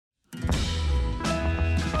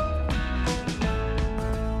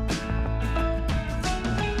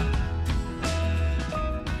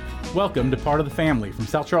Welcome to Part of the Family from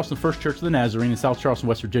South Charleston First Church of the Nazarene in South Charleston,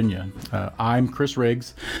 West Virginia. I'm Chris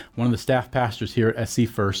Riggs, one of the staff pastors here at SC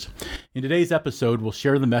First. In today's episode, we'll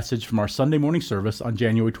share the message from our Sunday morning service on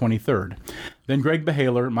January 23rd. Then Greg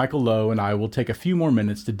Behaler, Michael Lowe, and I will take a few more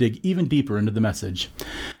minutes to dig even deeper into the message.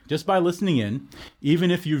 Just by listening in, even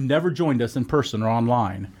if you've never joined us in person or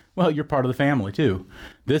online, well, you're part of the family too.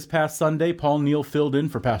 This past Sunday, Paul Neal filled in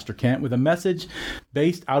for Pastor Kent with a message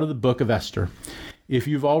based out of the book of Esther. If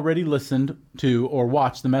you've already listened to or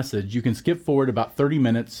watched the message, you can skip forward about 30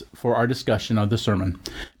 minutes for our discussion of the sermon.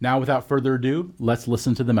 Now, without further ado, let's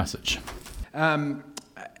listen to the message. I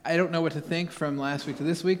don't know what to think from last week to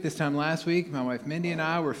this week. This time last week, my wife Mindy and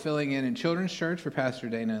I were filling in children's church for Pastor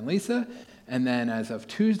Dana and Lisa. And then as of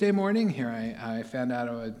Tuesday morning, here I found out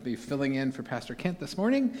I would be filling in for Pastor Kent this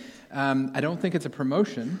morning. I don't think it's a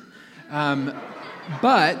promotion,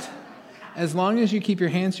 but as long as you keep your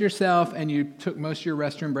hands to yourself and you took most of your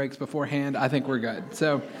restroom breaks beforehand, I think we're good.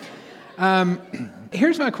 So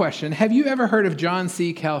here's my question. Have you ever heard of John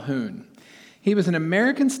C. Calhoun? He was an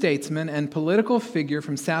American statesman and political figure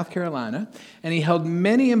from South Carolina, and he held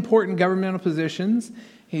many important governmental positions.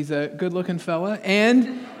 He's a good-looking fella,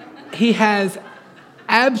 and he has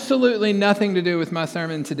absolutely nothing to do with my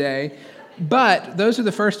sermon today, but those are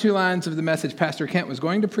the first two lines of the message Pastor Kent was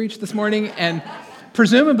going to preach this morning, and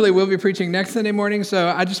presumably we'll be preaching next Sunday morning, so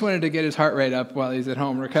I just wanted to get his heart rate up while he's at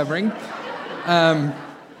home recovering.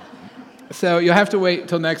 So you'll have to wait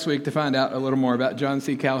till next week to find out a little more about John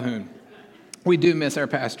C. Calhoun. We do miss our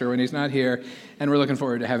pastor when he's not here, and we're looking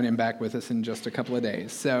forward to having him back with us in just a couple of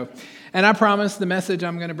days. And I promise the message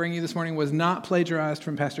I'm going to bring you this morning was not plagiarized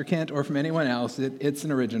from Pastor Kent or from anyone else. It's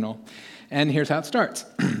an original. And here's how it starts.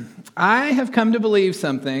 I have come to believe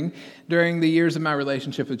something during the years of my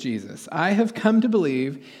relationship with Jesus. I have come to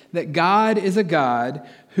believe that God is a God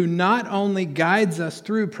who not only guides us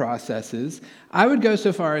through processes, I would go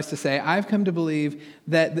so far as to say I've come to believe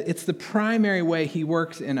that it's the primary way he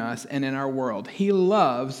works in us and in our world. He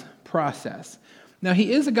loves process. Now,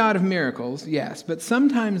 he is a God of miracles, yes, but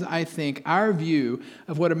sometimes I think our view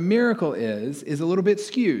of what a miracle is a little bit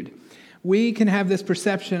skewed. We can have this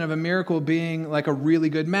perception of a miracle being like a really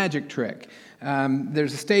good magic trick.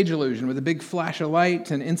 There's a stage illusion with a big flash of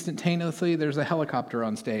light, and instantaneously there's a helicopter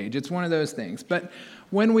on stage. It's one of those things. But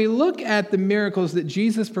when we look at the miracles that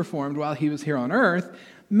Jesus performed while he was here on earth,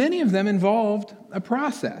 many of them involved a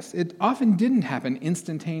process. It often didn't happen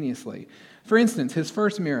instantaneously. For instance, his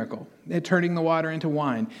first miracle, turning the water into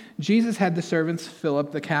wine, Jesus had the servants fill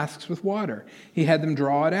up the casks with water. He had them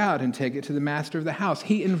draw it out and take it to the master of the house.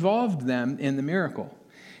 He involved them in the miracle.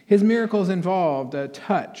 His miracles involved a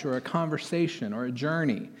touch or a conversation or a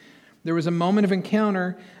journey. There was a moment of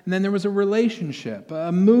encounter, and then there was a relationship,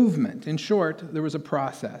 a movement. In short, there was a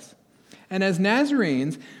process. And as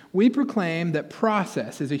Nazarenes, we proclaim that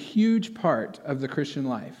process is a huge part of the Christian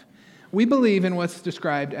life. We believe in what's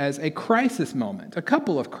described as a crisis moment, a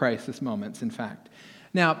couple of crisis moments, in fact.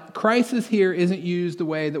 Now, crisis here isn't used the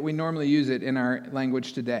way that we normally use it in our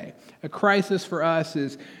language today. A crisis for us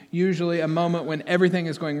is usually a moment when everything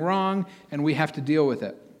is going wrong and we have to deal with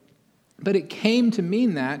it. But it came to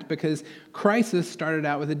mean that because crisis started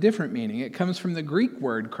out with a different meaning. It comes from the Greek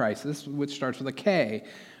word crisis, which starts with a K.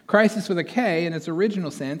 Crisis with a K in its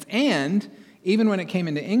original sense, and even when it came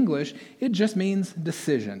into English, it just means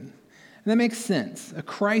decision. And that makes sense. A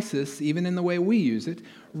crisis, even in the way we use it,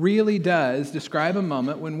 really does describe a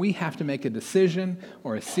moment when we have to make a decision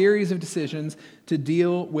or a series of decisions to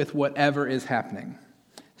deal with whatever is happening.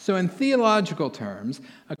 So in theological terms,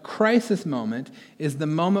 a crisis moment is the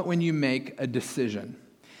moment when you make a decision.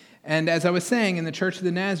 And as I was saying, in the Church of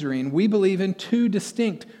the Nazarene, we believe in two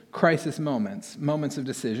distinct crisis moments of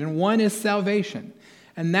decision. One is salvation.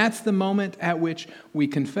 And that's the moment at which we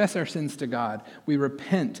confess our sins to God, we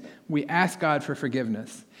repent, we ask God for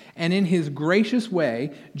forgiveness. And in his gracious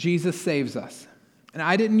way, Jesus saves us. And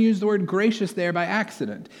I didn't use the word gracious there by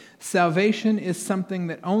accident. Salvation is something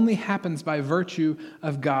that only happens by virtue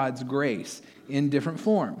of God's grace in different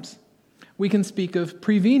forms. We can speak of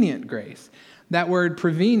prevenient grace. That word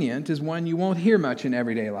prevenient is one you won't hear much in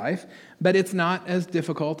everyday life, but it's not as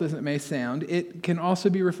difficult as it may sound. It can also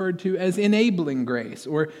be referred to as enabling grace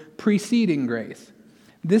or preceding grace.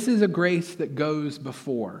 This is a grace that goes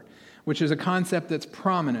before, which is a concept that's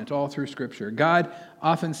prominent all through Scripture. God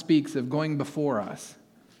often speaks of going before us.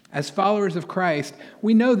 As followers of Christ,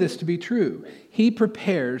 we know this to be true. He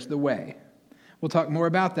prepares the way. We'll talk more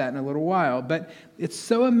about that in a little while, but it's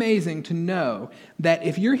so amazing to know that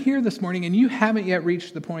if you're here this morning and you haven't yet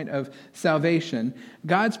reached the point of salvation,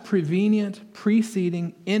 God's prevenient,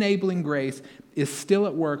 preceding, enabling grace is still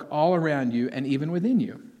at work all around you and even within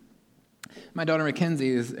you. My daughter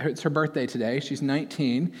Mackenzie, it's her birthday today. She's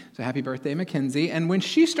 19, so happy birthday, Mackenzie. And when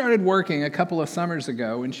she started working a couple of summers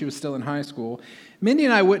ago, when she was still in high school, Mindy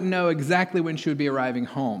and I wouldn't know exactly when she would be arriving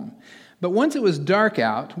home. But once it was dark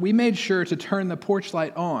out, we made sure to turn the porch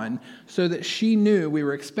light on so that she knew we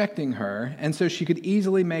were expecting her, and so she could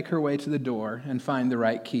easily make her way to the door and find the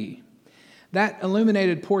right key. That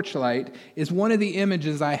illuminated porch light is one of the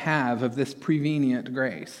images I have of this prevenient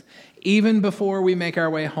grace. Even before we make our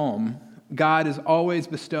way home, God is always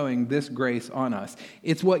bestowing this grace on us.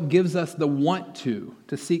 It's what gives us the want to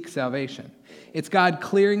seek salvation. It's God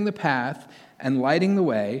clearing the path and lighting the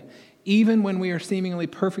way, even when we are seemingly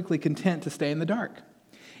perfectly content to stay in the dark.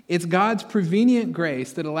 It's God's prevenient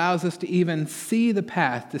grace that allows us to even see the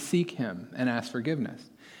path to seek Him and ask forgiveness.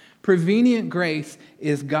 Prevenient grace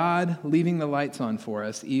is God leaving the lights on for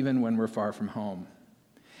us, even when we're far from home.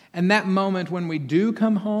 And that moment when we do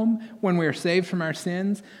come home, when we are saved from our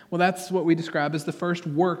sins, well, that's what we describe as the first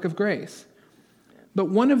work of grace. But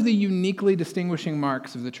one of the uniquely distinguishing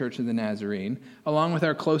marks of the Church of the Nazarene, along with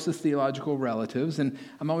our closest theological relatives, and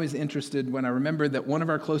I'm always interested when I remember that one of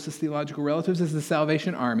our closest theological relatives is the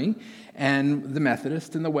Salvation Army and the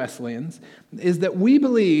Methodists and the Wesleyans, is that we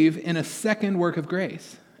believe in a second work of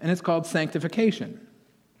grace, and it's called sanctification.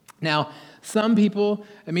 Now, some people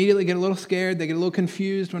immediately get a little scared, they get a little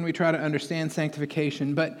confused when we try to understand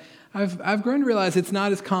sanctification, but I've grown to realize it's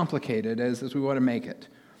not as complicated as we want to make it.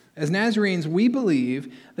 As Nazarenes, we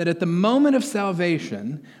believe that at the moment of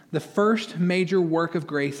salvation, the first major work of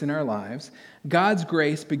grace in our lives, God's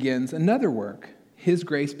grace begins another work. His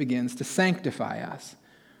grace begins to sanctify us.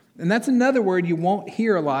 And that's another word you won't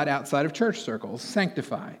hear a lot outside of church circles,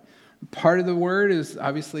 sanctify. Part of the word is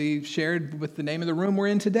obviously shared with the name of the room we're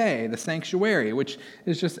in today, the sanctuary, which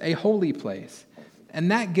is just a holy place. And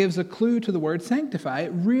that gives a clue to the word sanctify.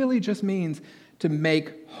 It really just means to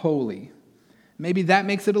make holy. Maybe that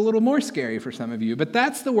makes it a little more scary for some of you, but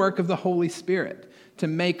that's the work of the Holy Spirit, to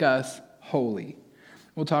make us holy.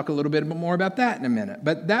 We'll talk a little bit more about that in a minute.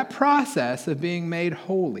 But that process of being made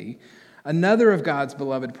holy, another of God's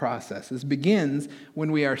beloved processes, begins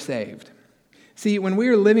when we are saved. See, when we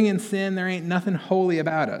are living in sin, there ain't nothing holy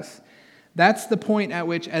about us. That's the point at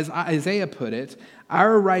which, as Isaiah put it,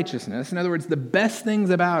 our righteousness, in other words, the best things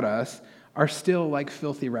about us, are still like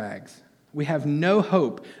filthy rags. We have no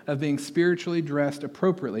hope of being spiritually dressed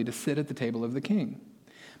appropriately to sit at the table of the King.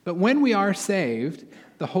 But when we are saved,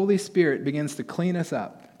 the Holy Spirit begins to clean us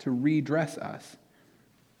up, to redress us.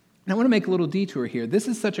 And I want to make a little detour here. This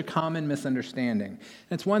is such a common misunderstanding.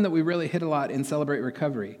 It's one that we really hit a lot in Celebrate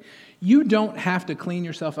Recovery. You don't have to clean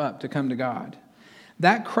yourself up to come to God.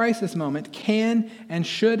 That crisis moment can and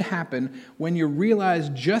should happen when you realize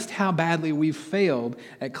just how badly we've failed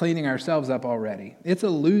at cleaning ourselves up already. It's a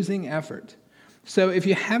losing effort. So if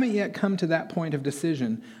you haven't yet come to that point of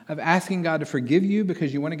decision of asking God to forgive you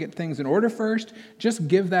because you want to get things in order first, just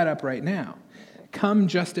give that up right now. Come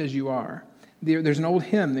just as you are. There's an old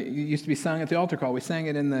hymn that used to be sung at the altar call. We sang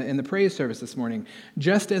it in the praise service this morning.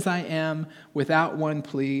 Just as I am, without one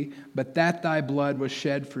plea, but that thy blood was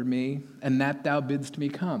shed for me, and that thou bidst me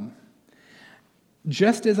come.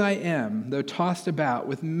 Just as I am, though tossed about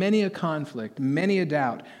with many a conflict, many a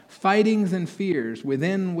doubt, fightings and fears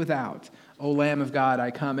within, without, O Lamb of God,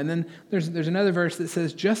 I come. And then there's another verse that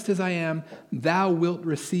says, just as I am, thou wilt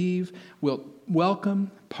receive, wilt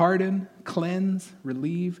welcome, pardon, cleanse,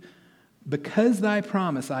 relieve. Because thy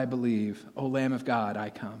promise I believe, O Lamb of God,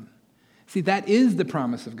 I come. See, that is the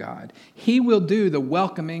promise of God. He will do the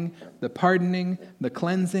welcoming, the pardoning, the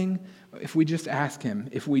cleansing, if we just ask Him,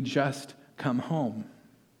 if we just come home.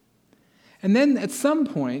 And then at some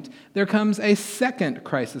point, there comes a second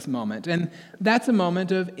crisis moment, and that's a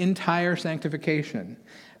moment of entire sanctification.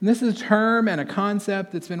 And this is a term and a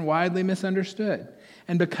concept that's been widely misunderstood.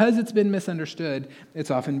 And because it's been misunderstood,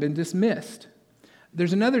 it's often been dismissed.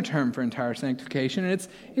 There's another term for entire sanctification, and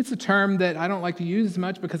it's a term that I don't like to use as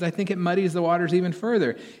much because I think it muddies the waters even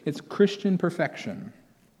further. It's Christian perfection.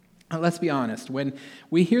 Now, let's be honest. When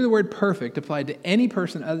we hear the word perfect applied to any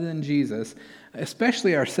person other than Jesus,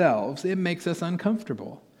 especially ourselves, it makes us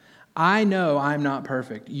uncomfortable. I know I'm not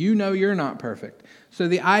perfect. You know you're not perfect. So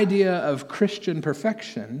the idea of Christian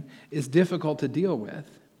perfection is difficult to deal with.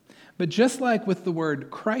 But just like with the word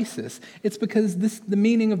crisis, it's because the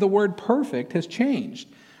meaning of the word perfect has changed.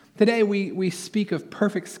 Today we speak of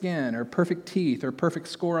perfect skin or perfect teeth or perfect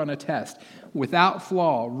score on a test, without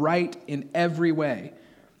flaw, right in every way.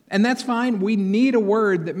 And that's fine. We need a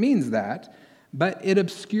word that means that, but it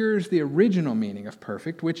obscures the original meaning of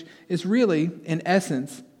perfect, which is really, in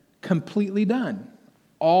essence, completely done,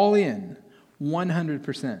 all in,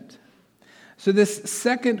 100%. So this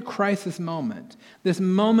second crisis moment, this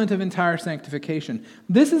moment of entire sanctification,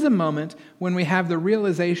 this is a moment when we have the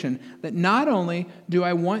realization that not only do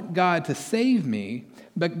I want God to save me,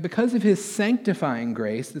 but because of his sanctifying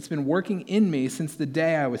grace that's been working in me since the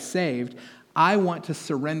day I was saved, I want to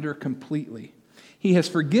surrender completely. He has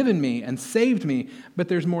forgiven me and saved me, but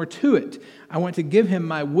there's more to it. I want to give him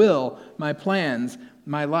my will, my plans,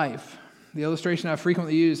 my life. The illustration I've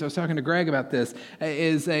frequently used, I was talking to Greg about this,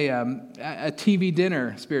 is a TV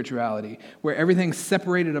dinner spirituality where everything's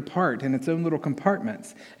separated apart in its own little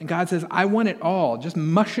compartments. And God says, I want it all. Just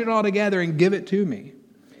mush it all together and give it to me.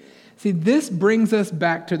 See, this brings us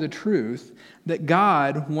back to the truth that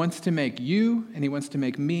God wants to make you and he wants to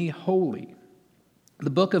make me holy. The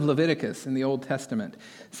book of Leviticus in the Old Testament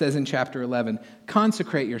says in chapter 11,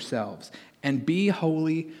 consecrate yourselves and be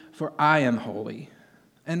holy, for I am holy.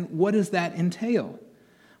 And what does that entail?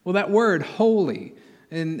 Well, that word, holy,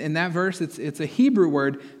 in that verse, it's a Hebrew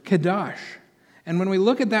word, kadosh. And when we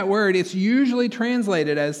look at that word, it's usually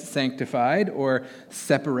translated as sanctified or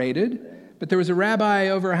separated. But there was a rabbi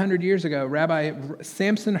over 100 years ago, Rabbi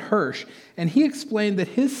Samson Hirsch, and he explained that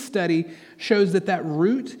his study shows that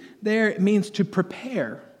root there means to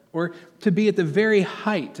prepare or to be at the very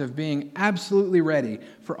height of being absolutely ready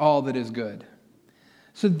for all that is good.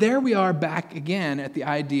 So there we are back again at the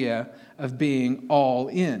idea of being all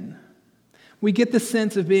in. We get the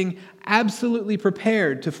sense of being absolutely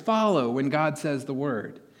prepared to follow when God says the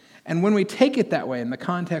word. And when we take it that way in the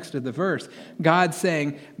context of the verse, God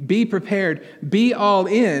saying, be prepared, be all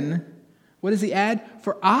in, what does he add?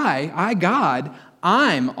 For I, God,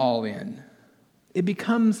 I'm all in. It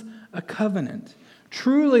becomes a covenant.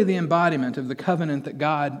 Truly the embodiment of the covenant that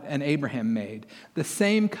God and Abraham made. The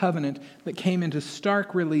same covenant that came into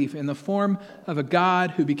stark relief in the form of a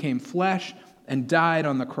God who became flesh and died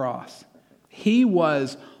on the cross. He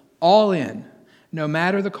was all in, no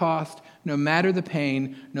matter the cost, no matter the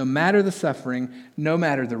pain, no matter the suffering, no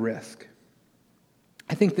matter the risk.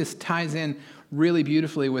 I think this ties in really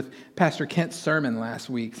beautifully with Pastor Kent's sermon last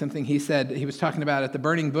week. Something he said, he was talking about at the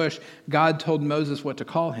burning bush, God told Moses what to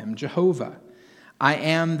call him, Jehovah. I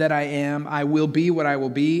am that I am, I will be what I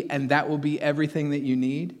will be, and that will be everything that you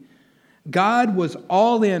need. God was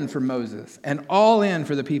all in for Moses and all in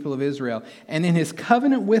for the people of Israel. And in his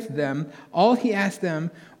covenant with them, all he asked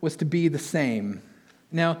them was to be the same.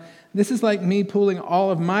 Now, this is like me pooling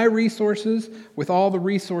all of my resources with all the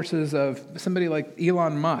resources of somebody like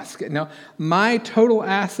Elon Musk. Now, my total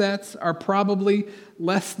assets are probably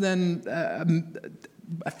less than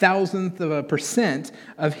 0.001%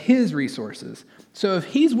 of his resources. So if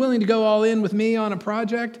he's willing to go all in with me on a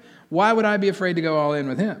project, why would I be afraid to go all in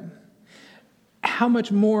with him? How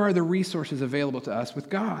much more are the resources available to us with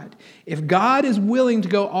God? If God is willing to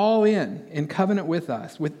go all in covenant with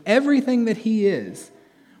us, with everything that he is,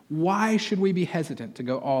 why should we be hesitant to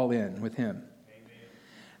go all in with him? Amen.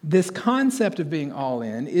 This concept of being all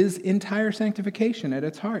in is entire sanctification at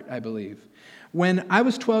its heart, I believe. When I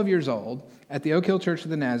was 12 years old, at the Oak Hill Church of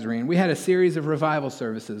the Nazarene, we had a series of revival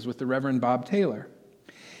services with the Reverend Bob Taylor.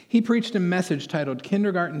 He preached a message titled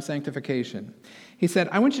Kindergarten Sanctification. He said,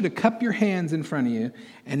 I want you to cup your hands in front of you.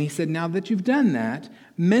 And he said, now that you've done that,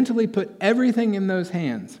 mentally put everything in those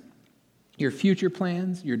hands. Your future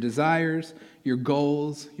plans, your desires, your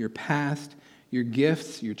goals, your past, your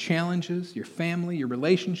gifts, your challenges, your family, your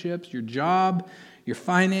relationships, your job, your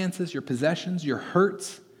finances, your possessions, your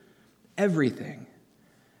hurts, everything.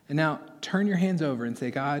 And now turn your hands over and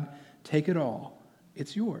say, God, take it all.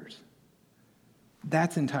 It's yours.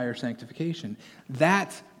 That's entire sanctification.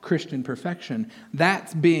 That's Christian perfection.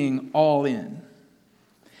 That's being all in.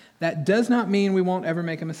 That does not mean we won't ever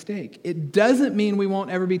make a mistake. It doesn't mean we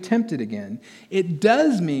won't ever be tempted again. It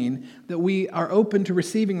does mean that we are open to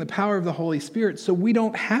receiving the power of the Holy Spirit so we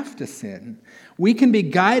don't have to sin. We can be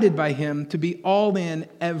guided by him to be all in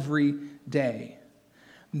every day.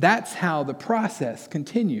 That's how the process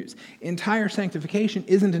continues. Entire sanctification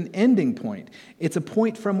isn't an ending point. It's a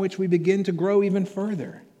point from which we begin to grow even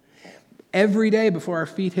further. Every day before our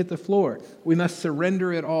feet hit the floor, we must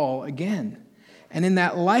surrender it all again. And in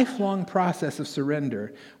that lifelong process of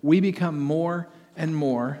surrender, we become more and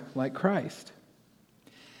more like Christ.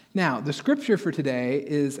 Now, the scripture for today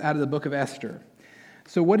is out of the book of Esther.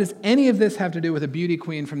 So what does any of this have to do with a beauty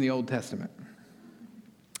queen from the Old Testament?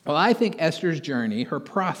 Well, I think Esther's journey, her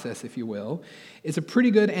process, if you will, is a pretty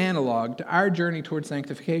good analog to our journey towards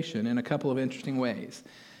sanctification in a couple of interesting ways.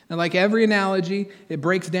 Now, like every analogy, it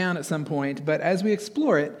breaks down at some point, but as we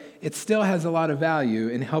explore it, it still has a lot of value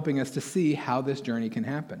in helping us to see how this journey can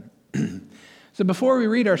happen. So before we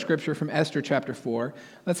read our scripture from Esther chapter 4,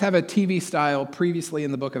 let's have a TV-style previously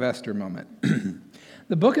in the book of Esther moment.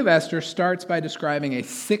 The book of Esther starts by describing a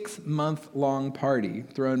 6-month-long party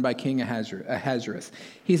thrown by King Ahasuerus.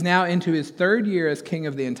 He's now into his 3rd year as king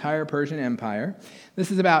of the entire Persian Empire.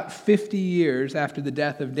 This is about 50 years after the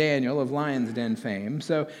death of Daniel of Lion's Den fame,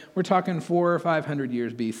 so we're talking 400 or 500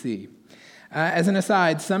 years BC. As an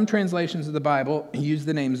aside, some translations of the Bible use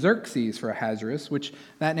the name Xerxes for Ahasuerus, which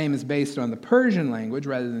that name is based on the Persian language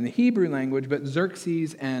rather than the Hebrew language, but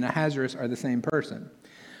Xerxes and Ahasuerus are the same person.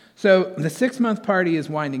 So the 6-month party is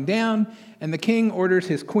winding down, and the king orders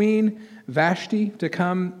his queen, Vashti, to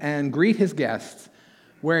come and greet his guests,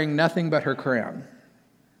 wearing nothing but her crown.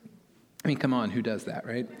 I mean, come on, who does that,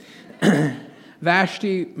 right?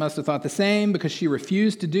 Vashti must have thought the same because she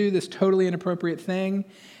refused to do this totally inappropriate thing,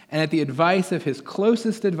 and at the advice of his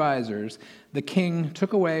closest advisors, the king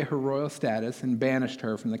took away her royal status and banished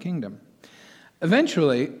her from the kingdom.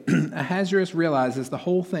 Eventually, Ahasuerus realizes the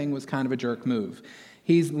whole thing was kind of a jerk move.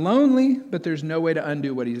 He's lonely, but there's no way to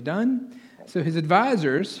undo what he's done. So his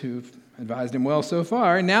advisors, who've advised him well so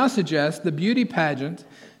far, now suggest the beauty pageant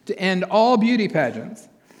to end all beauty pageants.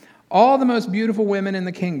 All the most beautiful women in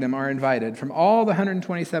the kingdom are invited from all the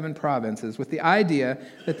 127 provinces with the idea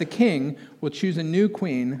that the king will choose a new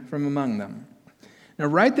queen from among them. Now,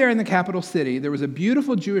 right there in the capital city, there was a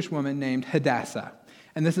beautiful Jewish woman named Hadassah.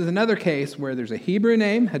 And this is another case where there's a Hebrew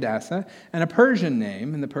name, Hadassah, and a Persian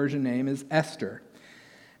name, and the Persian name is Esther.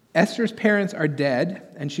 Esther's parents are dead,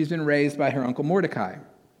 and she's been raised by her uncle Mordecai.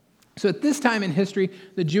 So at this time in history,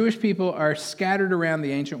 the Jewish people are scattered around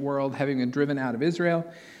the ancient world, having been driven out of Israel.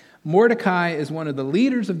 Mordecai is one of the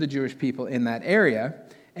leaders of the Jewish people in that area,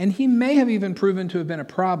 and he may have even proven to have been a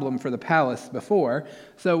problem for the palace before.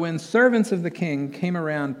 So when servants of the king came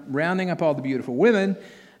around rounding up all the beautiful women,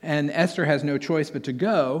 and Esther has no choice but to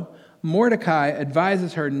go, Mordecai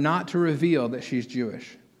advises her not to reveal that she's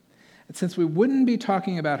Jewish. And since we wouldn't be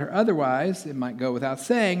talking about her otherwise, it might go without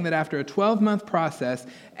saying that after a 12-month process,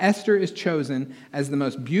 Esther is chosen as the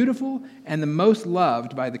most beautiful and the most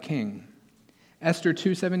loved by the king. Esther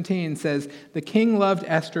 2:17 says, "The king loved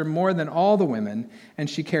Esther more than all the women, and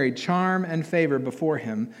she carried charm and favor before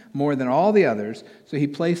him more than all the others, so he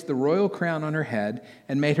placed the royal crown on her head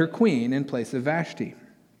and made her queen in place of Vashti."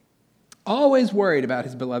 Always worried about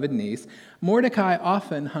his beloved niece, Mordecai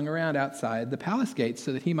often hung around outside the palace gates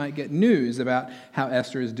so that he might get news about how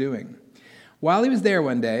Esther is doing. While he was there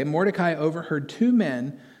one day, Mordecai overheard 2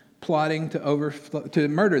 men plotting to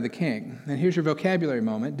murder the king. And here's your vocabulary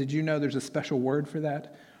moment. Did you know there's a special word for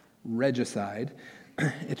that? Regicide.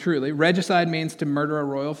 Regicide means to murder a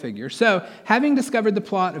royal figure. So, having discovered the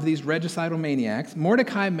plot of these regicidal maniacs,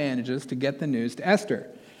 Mordecai manages to get the news to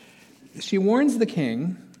Esther. She warns the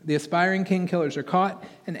king. The aspiring king killers are caught,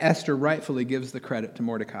 and Esther rightfully gives the credit to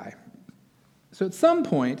Mordecai. So at some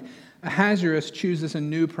point, Ahasuerus chooses a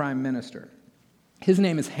new prime minister. His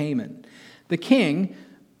name is Haman. The king,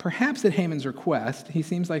 perhaps at Haman's request, he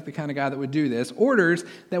seems like the kind of guy that would do this, orders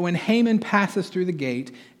that when Haman passes through the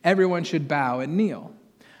gate, everyone should bow and kneel.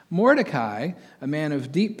 Mordecai, a man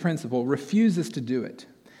of deep principle, refuses to do it.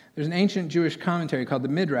 There's an ancient Jewish commentary called the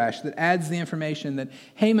Midrash that adds the information that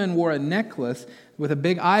Haman wore a necklace with a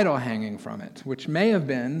big idol hanging from it, which may have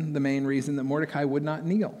been the main reason that Mordecai would not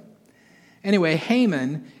kneel. Anyway,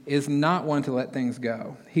 Haman is not one to let things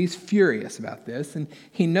go. He's furious about this, and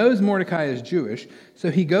he knows Mordecai is Jewish,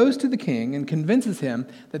 so he goes to the king and convinces him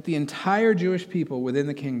that the entire Jewish people within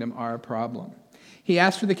the kingdom are a problem. He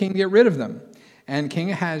asks for the king to get rid of them, and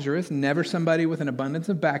King Ahasuerus, never somebody with an abundance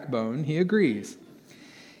of backbone, he agrees.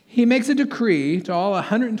 He makes a decree to all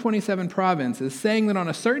 127 provinces saying that on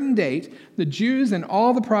a certain date, the Jews in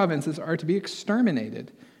all the provinces are to be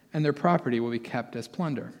exterminated, and their property will be kept as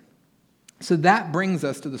plunder. So that brings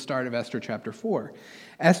us to the start of Esther chapter 4.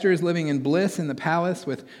 Esther is living in bliss in the palace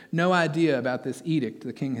with no idea about this edict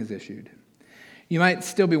the king has issued. You might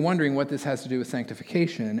still be wondering what this has to do with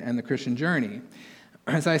sanctification and the Christian journey.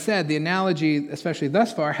 As I said, the analogy, especially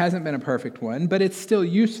thus far, hasn't been a perfect one, but it's still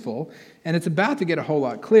useful, and it's about to get a whole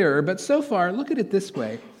lot clearer. But so far, look at it this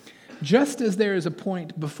way. Just as there is a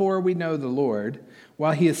point before we know the Lord,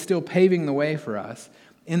 while he is still paving the way for us,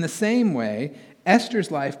 in the same way, Esther's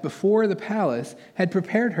life before the palace had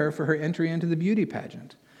prepared her for her entry into the beauty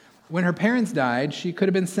pageant. When her parents died, she could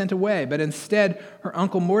have been sent away, but instead, her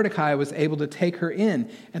uncle Mordecai was able to take her in,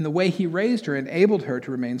 and the way he raised her enabled her to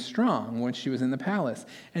remain strong once she was in the palace.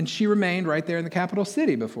 And she remained right there in the capital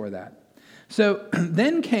city before that. So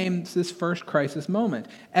then came this first crisis moment.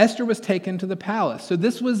 Esther was taken to the palace. So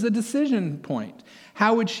this was a decision point.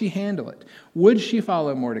 How would she handle it? Would she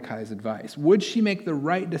follow Mordecai's advice? Would she make the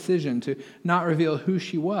right decision to not reveal who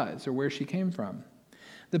she was or where she came from?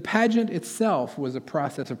 The pageant itself was a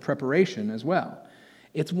process of preparation as well.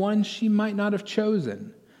 It's one she might not have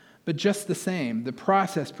chosen, but just the same, the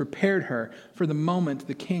process prepared her for the moment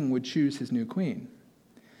the king would choose his new queen.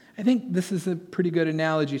 I think this is a pretty good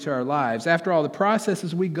analogy to our lives. After all, the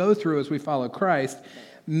processes we go through as we follow Christ,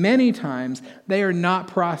 many times they are not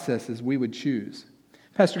processes we would choose.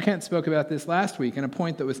 Pastor Kent spoke about this last week in a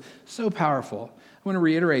point that was so powerful. I want to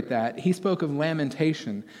reiterate that. He spoke of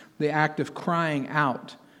lamentation, the act of crying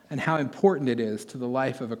out, and how important it is to the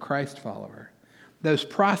life of a Christ follower. Those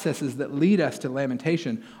processes that lead us to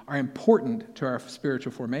lamentation are important to our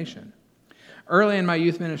spiritual formation. Early in my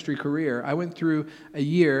youth ministry career, I went through a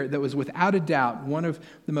year that was without a doubt one of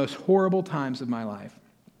the most horrible times of my life.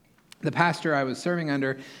 The pastor I was serving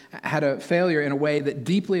under had a failure in a way that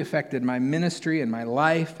deeply affected my ministry and my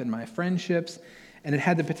life and my friendships, and it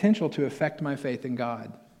had the potential to affect my faith in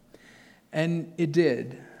God. And it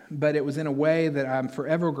did, but it was in a way that I'm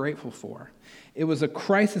forever grateful for. It was a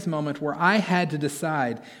crisis moment where I had to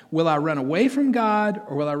decide, will I run away from God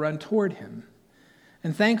or will I run toward Him?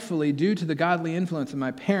 And thankfully, due to the godly influence of my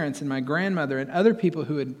parents and my grandmother and other people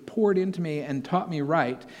who had poured into me and taught me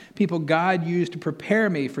right, people God used to prepare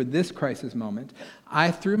me for this crisis moment, I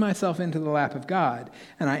threw myself into the lap of God,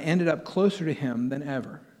 and I ended up closer to Him than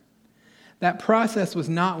ever. That process was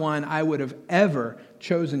not one I would have ever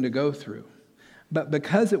chosen to go through. But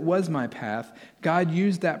because it was my path, God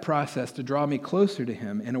used that process to draw me closer to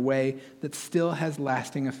Him in a way that still has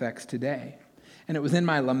lasting effects today. And it was in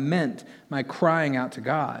my lament, my crying out to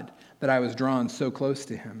God, that I was drawn so close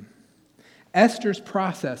to Him. Esther's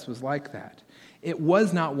process was like that. It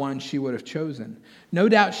was not one she would have chosen. No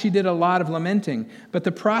doubt she did a lot of lamenting, but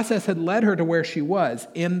the process had led her to where she was,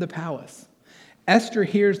 in the palace. Esther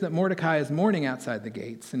hears that Mordecai is mourning outside the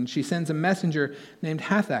gates, and she sends a messenger named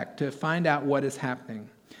Hathach to find out what is happening.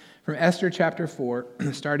 From Esther chapter 4,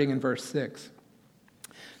 starting in verse 6.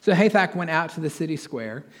 So Hathach went out to the city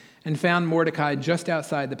square and found Mordecai just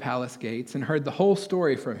outside the palace gates and heard the whole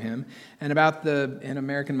story from him and in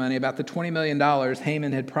American money, about the $20 million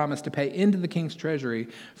Haman had promised to pay into the king's treasury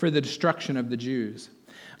for the destruction of the Jews.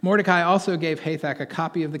 Mordecai also gave Hathach a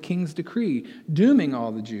copy of the king's decree dooming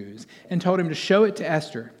all the Jews and told him to show it to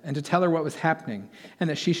Esther and to tell her what was happening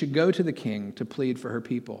and that she should go to the king to plead for her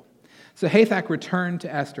people. So Hathach returned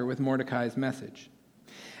to Esther with Mordecai's message.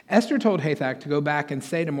 Esther told Hathach to go back and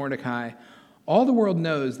say to Mordecai, "All the world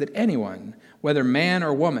knows that anyone, whether man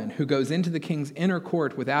or woman, who goes into the king's inner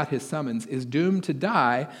court without his summons is doomed to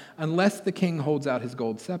die unless the king holds out his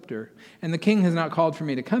gold scepter, and the king has not called for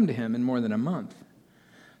me to come to him in more than a month."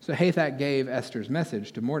 So Hathach gave Esther's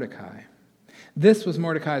message to Mordecai. This was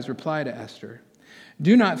Mordecai's reply to Esther.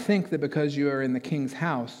 "Do not think that because you are in the king's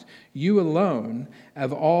house, you alone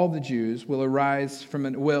of all the Jews will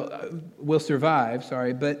survive.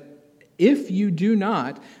 But if you do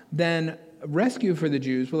not, then rescue for the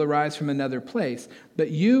Jews will arise from another place, but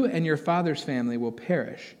you and your father's family will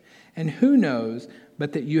perish. And who knows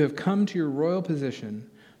but that you have come to your royal position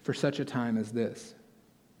for such a time as this?"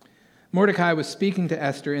 Mordecai was speaking to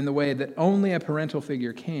Esther in the way that only a parental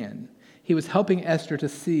figure can. He was helping Esther to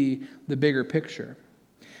see the bigger picture.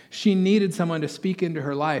 She needed someone to speak into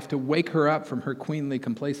her life, to wake her up from her queenly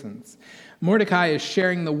complacence. Mordecai is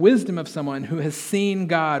sharing the wisdom of someone who has seen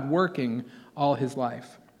God working all his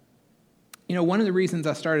life. You know, one of the reasons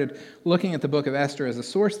I started looking at the book of Esther as a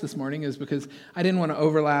source this morning is because I didn't want to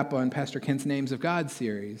overlap on Pastor Kent's Names of God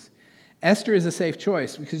series. Esther is a safe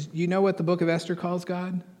choice because you know what the book of Esther calls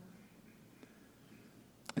God?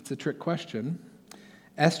 It's a trick question.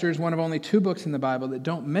 Esther is one of only 2 books in the Bible that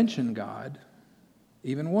don't mention God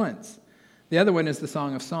even once. The other one is the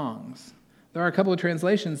Song of Songs. There are a couple of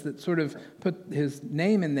translations that sort of put his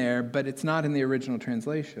name in there, but it's not in the original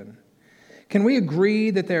translation. Can we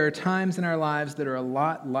agree that there are times in our lives that are a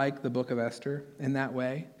lot like the book of Esther in that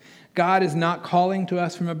way? God is not calling to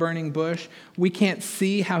us from a burning bush. We can't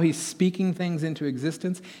see how He's speaking things into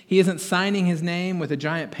existence. He isn't signing His name with a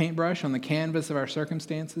giant paintbrush on the canvas of our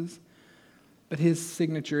circumstances. But His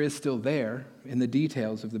signature is still there in the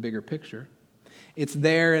details of the bigger picture. It's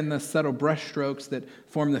there in the subtle brushstrokes that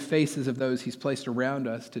form the faces of those He's placed around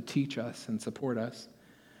us to teach us and support us.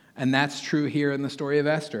 And that's true here in the story of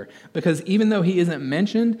Esther. Because even though he isn't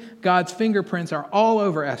mentioned, God's fingerprints are all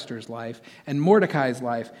over Esther's life and Mordecai's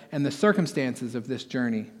life and the circumstances of this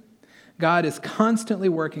journey. God is constantly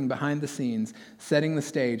working behind the scenes, setting the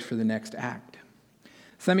stage for the next act.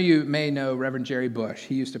 Some of you may know Reverend Jerry Bush.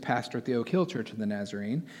 He used to pastor at the Oak Hill Church of the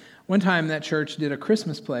Nazarene. One time that church did a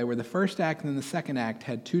Christmas play where the first act and the second act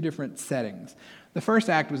had two different settings. The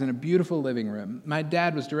first act was in a beautiful living room. My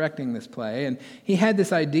dad was directing this play, and he had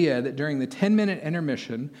this idea that during the 10-minute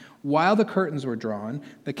intermission, while the curtains were drawn,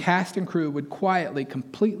 the cast and crew would quietly,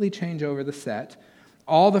 completely change over the set.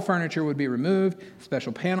 All the furniture would be removed,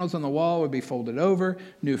 special panels on the wall would be folded over,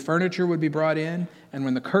 new furniture would be brought in, and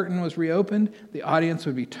when the curtain was reopened, the audience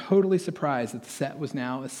would be totally surprised that the set was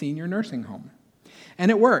now a senior nursing home.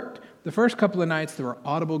 And it worked. The first couple of nights, there were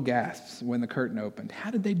audible gasps when the curtain opened. How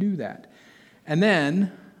did they do that? And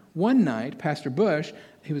then, one night, Pastor Bush,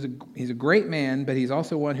 he's a great man, but he's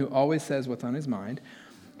also one who always says what's on his mind.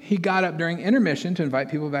 He got up during intermission to invite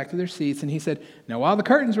people back to their seats, and he said, "Now, while the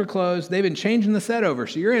curtains were closed, they've been changing the set over,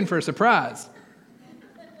 so you're in for a surprise."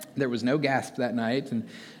 There was no gasp that night, and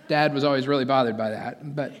Dad was always really bothered by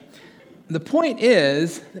that. But the point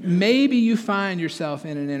is, that maybe you find yourself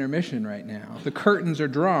in an intermission right now. The curtains are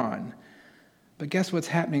drawn. But guess what's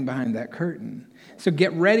happening behind that curtain? So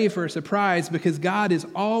get ready for a surprise, because God is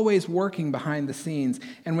always working behind the scenes.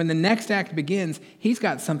 And when the next act begins, he's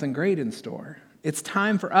got something great in store. It's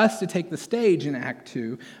time for us to take the stage in Act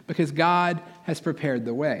 2 because God has prepared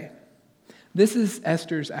the way. This is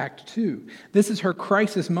Esther's Act 2. This is her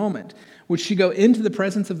crisis moment. Would she go into the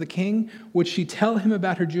presence of the king? Would she tell him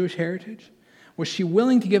about her Jewish heritage? Was she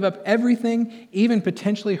willing to give up everything, even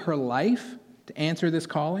potentially her life, to answer this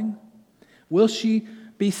calling? Will she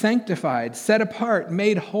be sanctified, set apart,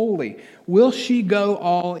 made holy? Will she go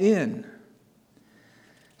all in?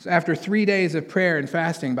 So after 3 days of prayer and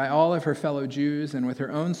fasting by all of her fellow Jews and with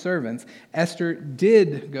her own servants, Esther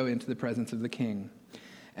did go into the presence of the king.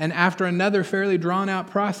 And after another fairly drawn-out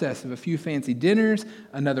process of a few fancy dinners,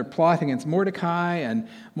 another plot against Mordecai, and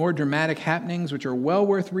more dramatic happenings, which are well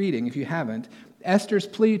worth reading if you haven't, Esther's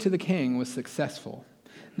plea to the king was successful.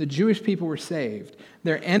 The Jewish people were saved,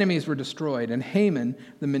 their enemies were destroyed, and Haman,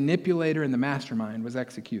 the manipulator and the mastermind, was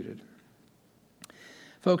executed.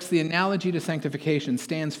 Folks, the analogy to sanctification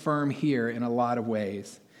stands firm here in a lot of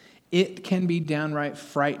ways. It can be downright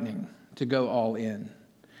frightening to go all in.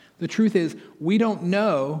 The truth is, we don't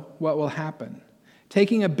know what will happen.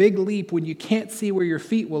 Taking a big leap when you can't see where your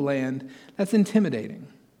feet will land, that's intimidating.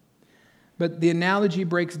 But the analogy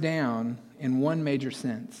breaks down in one major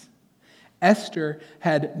sense. Esther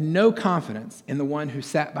had no confidence in the one who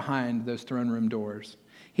sat behind those throne room doors.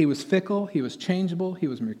 He was fickle, he was changeable, he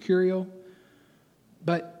was mercurial.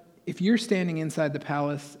 But if you're standing inside the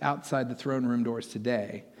palace, outside the throne room doors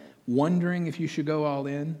today, wondering if you should go all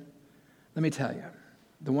in, let me tell you,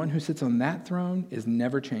 the one who sits on that throne is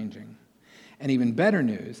never changing. And even better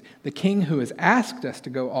news, the king who has asked us to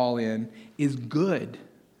go all in is good.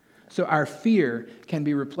 So our fear can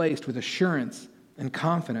be replaced with assurance and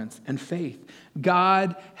confidence and faith.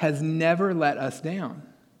 God has never let us down.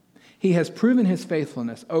 He has proven his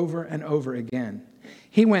faithfulness over and over again.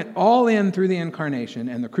 He went all in through the incarnation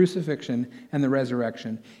and the crucifixion and the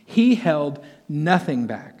resurrection. He held nothing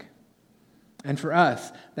back. And for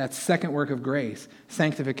us, that second work of grace,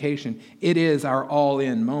 sanctification, it is our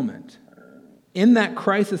all-in moment. In that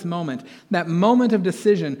crisis moment, that moment of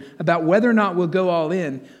decision about whether or not we'll go all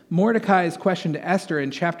in, Mordecai's question to Esther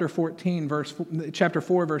in chapter 4,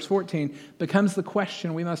 verse 14, becomes the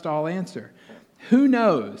question we must all answer. Who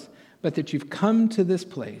knows but that you've come to this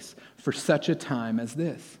place for such a time as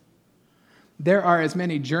this? There are as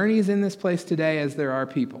many journeys in this place today as there are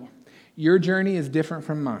people. Your journey is different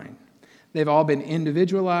from mine. They've all been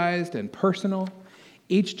individualized and personal.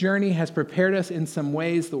 Each journey has prepared us in some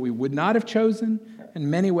ways that we would not have chosen, and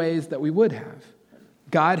many ways that we would have.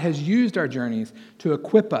 God has used our journeys to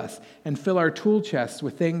equip us and fill our tool chests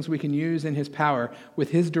with things we can use in his power, with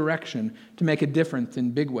his direction, to make a difference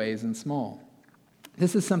in big ways and small.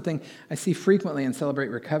 This is something I see frequently in Celebrate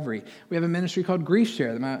Recovery. We have a ministry called Grief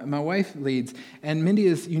Share that my wife leads, and Mindy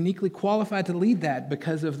is uniquely qualified to lead that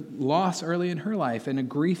because of loss early in her life and a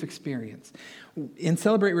grief experience. In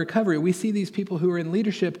Celebrate Recovery, we see these people who are in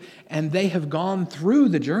leadership, and they have gone through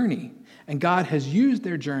the journey, and God has used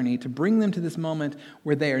their journey to bring them to this moment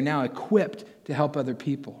where they are now equipped to help other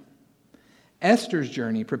people. Esther's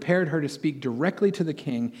journey prepared her to speak directly to the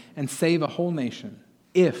king and save a whole nation,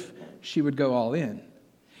 if she would go all in.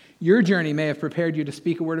 Your journey may have prepared you to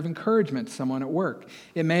speak a word of encouragement to someone at work.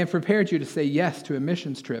 It may have prepared you to say yes to a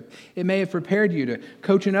missions trip. It may have prepared you to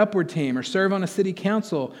coach an upward team or serve on a city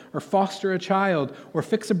council or foster a child or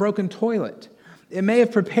fix a broken toilet. It may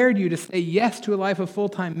have prepared you to say yes to a life of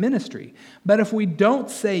full-time ministry. But if we don't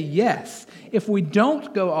say yes, if we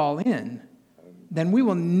don't go all in, then we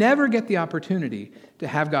will never get the opportunity to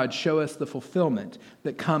have God show us the fulfillment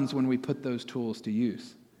that comes when we put those tools to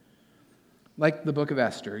use. Like the book of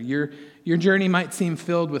Esther, your journey might seem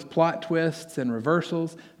filled with plot twists and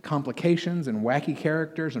reversals, complications and wacky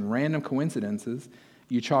characters and random coincidences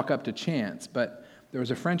you chalk up to chance. But there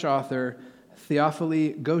was a French author,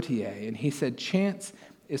 Théophile Gautier, and he said, chance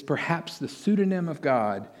is perhaps the pseudonym of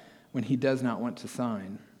God when he does not want to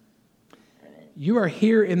sign. You are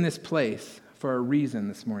here in this place for a reason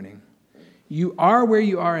this morning. You are where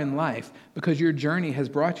you are in life because your journey has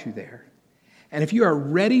brought you there. And if you are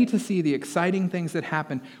ready to see the exciting things that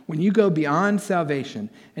happen when you go beyond salvation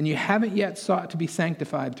and you haven't yet sought to be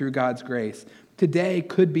sanctified through God's grace, today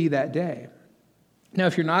could be that day. Now,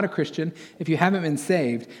 if you're not a Christian, if you haven't been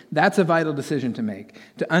saved, that's a vital decision to make,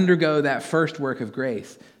 to undergo that first work of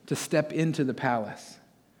grace, to step into the palace.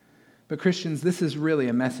 But Christians, this is really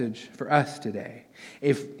a message for us today.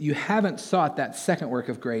 If you haven't sought that second work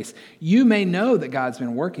of grace, you may know that God's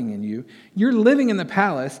been working in you. You're living in the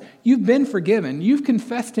palace. You've been forgiven. You've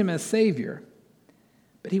confessed him as Savior.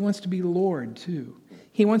 But he wants to be Lord too.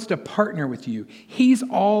 He wants to partner with you. He's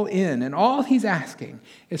all in, and all he's asking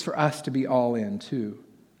is for us to be all in too.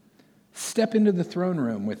 Step into the throne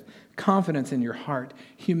room with confidence in your heart,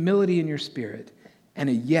 humility in your spirit, and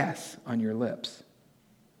a yes on your lips.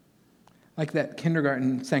 Like that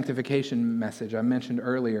kindergarten sanctification message I mentioned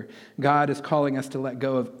earlier, God is calling us to let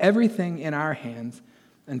go of everything in our hands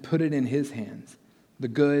and put it in his hands. The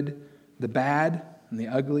good, the bad, and the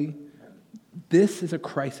ugly. This is a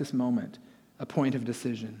crisis moment, a point of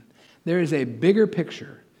decision. There is a bigger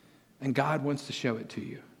picture, and God wants to show it to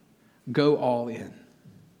you. Go all in.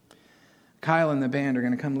 Kyle and the band are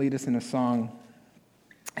going to come lead us in a song.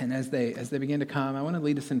 And as they begin to come, I want to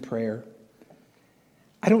lead us in prayer.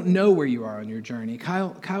 I don't know where you are on your journey.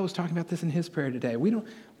 Kyle was talking about this in his prayer today. We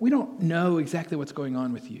don't know exactly what's going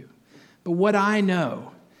on with you. But what I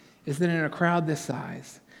know is that in a crowd this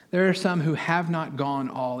size, there are some who have not gone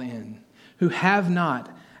all in, who have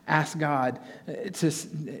not asked God,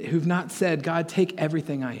 who've not said, God, take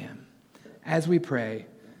everything I am. As we pray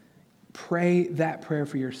that prayer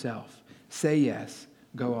for yourself. Say yes,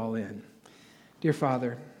 go all in. Dear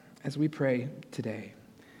Father, as we pray today,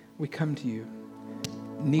 we come to you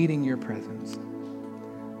needing your presence.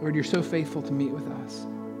 Lord, you're so faithful to meet with us.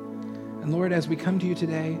 And Lord, as we come to you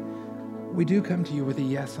today, we do come to you with a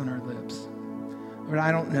yes on our lips. Lord,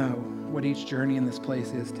 I don't know what each journey in this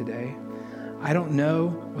place is today. I don't know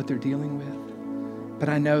what they're dealing with, but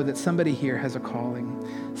I know that somebody here has a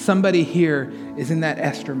calling. Somebody here is in that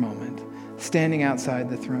Esther moment, standing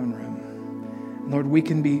outside the throne room. Lord, we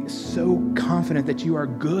can be so confident that you are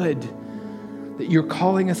good, that you're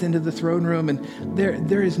calling us into the throne room, and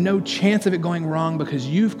there is no chance of it going wrong because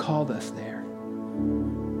you've called us there.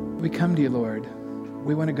 We come to you, Lord.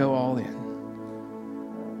 We want to go all in.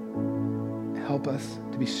 Help us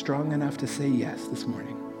to be strong enough to say yes this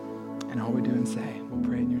morning. And all we do and say, we'll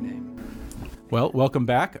pray in your name. Well, welcome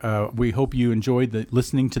back. We hope you enjoyed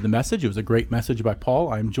listening to the message. It was a great message by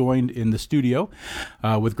Paul. I'm joined in the studio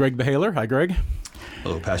with Greg Behaler. Hi, Greg.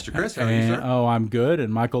 Hello, Pastor Chris. How are you, sir? Oh, I'm good.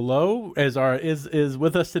 And Michael Lowe is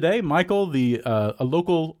with us today. Michael, a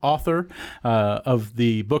local author of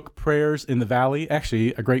the book Prayers in the Valley,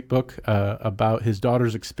 actually a great book about his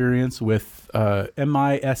daughter's experience with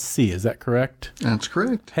MISC. Is that correct? That's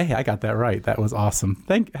correct. Hey, I got that right. That was awesome.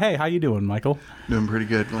 Hey, how you doing, Michael? Doing pretty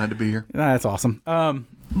good. Glad to be here. That's awesome.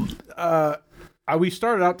 We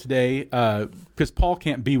started out today because Paul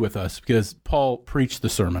can't be with us because Paul preached the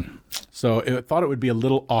sermon. So I thought it would be a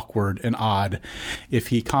little awkward and odd if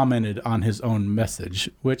he commented on his own message,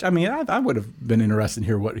 which, I mean, I would have been interested in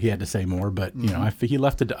hear what he had to say more, but, you know, he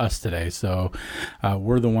left it to us today. So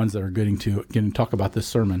we're the ones that are getting to talk about this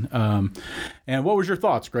sermon. And what was your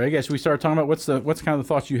thoughts, Greg, as we started talking about what's kind of the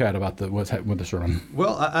thoughts you had about with the sermon?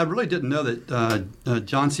 Well, I really didn't know that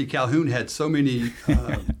John C. Calhoun had so many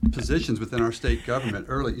positions within our state government.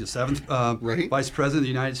 Early, 7th Vice President of the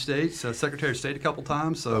United States, Secretary of State a couple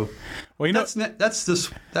times. So, well, you know, that's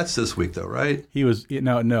this week, though, right? He was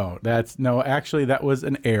actually that was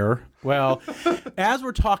an error. Well, as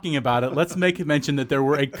we're talking about it, let's make mention that there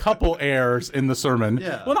were a couple errors in the sermon.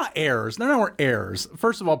 Yeah. Well, not errors. There were errors.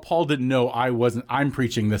 First of all, Paul didn't know I'm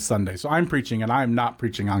preaching this Sunday. So I'm preaching, and I'm not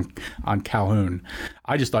preaching on Calhoun.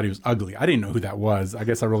 I just thought he was ugly. I didn't know who that was. I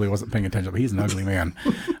guess I really wasn't paying attention, but he's an ugly man.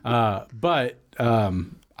 But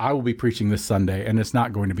I will be preaching this Sunday, and it's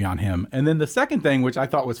not going to be on him. And then the second thing, which I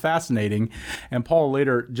thought was fascinating, and Paul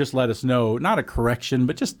later just let us know, not a correction,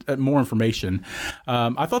 but just more information.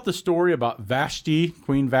 I thought the story about Vashti,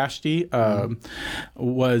 Queen Vashti,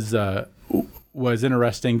 was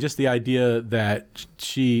interesting. Just the idea that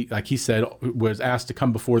she, like he said, was asked to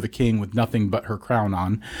come before the king with nothing but her crown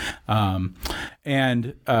on. I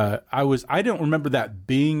don't remember that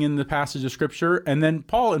being in the passage of scripture. And then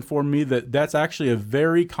Paul informed me that that's actually a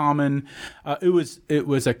very common, it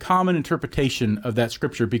was a common interpretation of that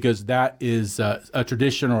scripture, because that is a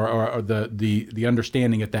tradition or the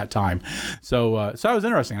understanding at that time. So that was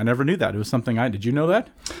interesting. I never knew that. It was something did you know that?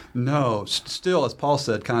 No, still, as Paul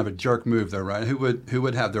said, kind of a jerk move, though, right? Who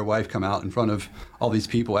would have their wife come out in front of all these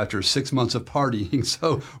people after 6 months of partying?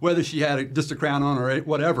 So whether she had just a crown on or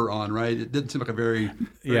whatever on, right? It didn't seem like a very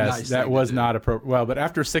nice that thing was not appropriate. Well, but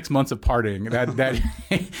after 6 months of partying,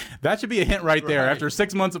 that should be a hint right there. After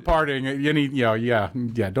 6 months of partying, you need,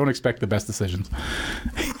 don't expect the best decisions.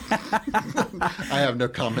 I have no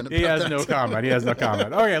comment about that. He has no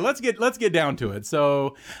comment. Okay, let's get down to it.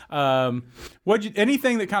 So,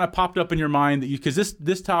 anything that kind of popped up in your mind that because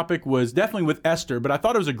this topic was definitely with Esther, but I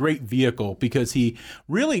thought it was a great vehicle because he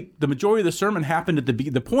really, the majority of the sermon happened at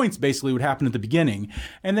the points basically would happen at the beginning,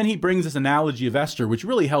 and then he brings this analogy of Esther, which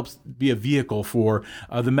really helps be a vehicle for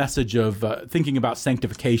the message of thinking about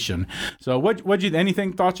sanctification. So, thoughts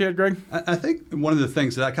you had, Greg? I think one of the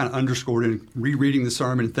things that I kind of underscored in rereading the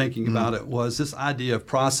sermon and thinking about it was this idea of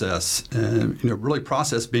process, and really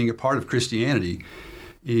process being a part of Christianity.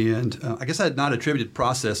 And I guess I had not attributed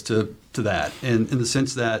process to that, and in the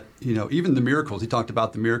sense that even the miracles, he talked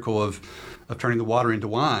about the miracle of turning the water into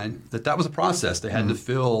wine, that was a process. They had to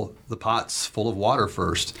fill the pots full of water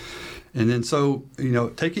first, and then so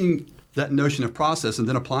taking that notion of process and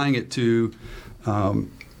then applying it to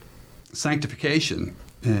sanctification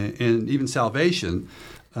and even salvation.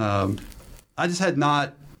 I just had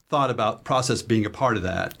not thought about process being a part of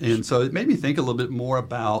that. And so it made me think a little bit more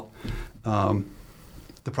about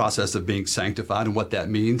the process of being sanctified and what that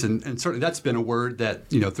means. And certainly that's been a word that,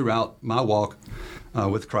 throughout my walk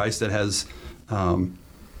with Christ that has,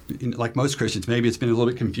 like most Christians, maybe it's been a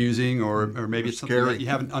little bit confusing or maybe it's something that you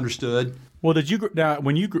haven't understood. Well,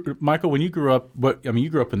 Michael, when you grew up, you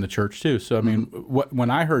grew up in the church too. So, I mean, when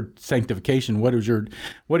I heard sanctification, what are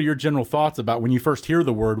your general thoughts about when you first hear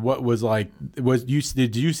the word? What was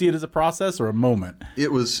did you see it as a process or a moment?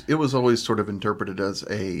 It was always sort of interpreted as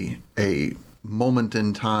a moment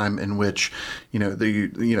in time in which,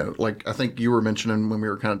 like I think you were mentioning when we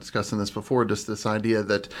were kind of discussing this before, just this idea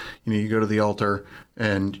that, you go to the altar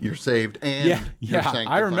and you're saved and you're sanctified.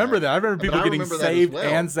 I remember that. I remember people getting saved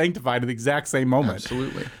and sanctified at the exact same moment.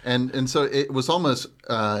 Absolutely. And so it was almost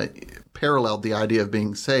paralleled the idea of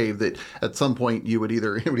being saved, that at some point it would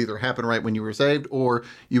either happen right when you were saved, or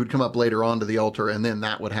you would come up later on to the altar and then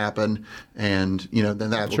that would happen, and then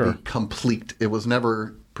that would be complete. It was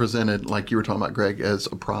never presented, like you were talking about, Greg, as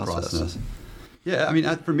a process. Yeah, I mean,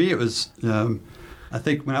 for me it was, I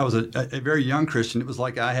think when I was a very young Christian, it was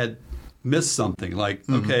like I had missed something, like,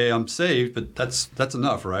 okay, I'm saved, but that's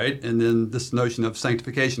enough, right? And then this notion of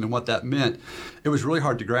sanctification and what that meant, it was really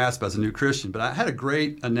hard to grasp as a new Christian. But I had a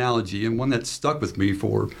great analogy, and one that stuck with me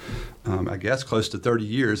for, I guess, close to 30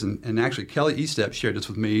 years. And actually, Kelly Estep shared this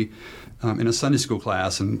with me in a Sunday school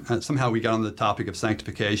class, and somehow we got on the topic of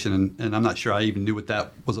sanctification, and I'm not sure I even knew what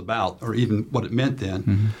that was about or even what it meant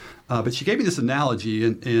then. But she gave me this analogy,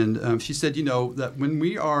 and she said, that when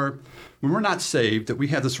we're not saved, that we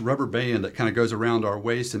have this rubber band that kind of goes around our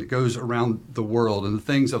waist, and it goes around the world and the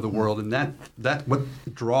things of the world, and that what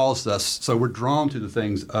draws us. So we're drawn to the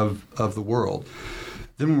things of the world.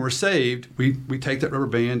 Then when we're saved, we take that rubber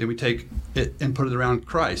band and we take it and put it around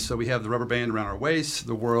Christ. So we have the rubber band around our waist,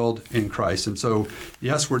 the world, and Christ. And so,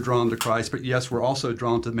 yes, we're drawn to Christ, but yes, we're also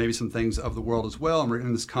drawn to maybe some things of the world as well. And we're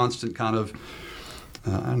in this constant kind of,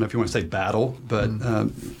 I don't know if you want to say battle, but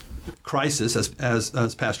crisis,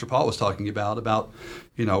 as Pastor Paul was talking about,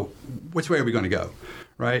 which way are we going to go,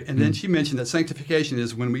 right? And then she mentioned that sanctification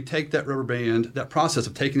is when we take that rubber band, that process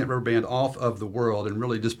of taking that rubber band off of the world and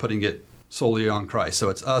really just putting it solely on Christ. So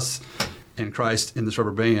it's us and Christ in this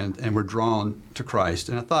rubber band, and we're drawn to Christ.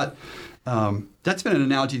 And I thought that's been an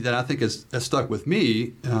analogy that I think has stuck with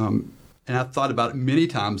me, and I've thought about it many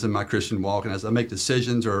times in my Christian walk. And as I make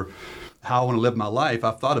decisions or how I want to live my life,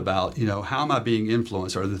 I've thought about, how am I being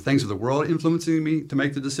influenced? Are the things of the world influencing me to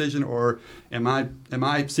make the decision, or am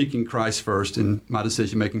I seeking Christ first in my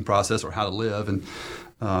decision-making process, or how to live?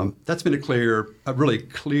 And that's been a really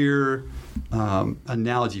clear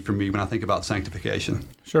analogy for me when I think about sanctification.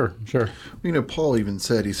 Sure. Paul even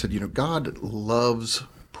said, God loves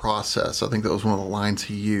process. I think that was one of the lines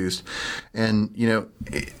he used. And,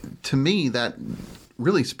 to me, that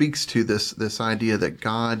really speaks to this idea that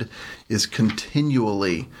God is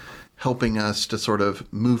continually helping us to sort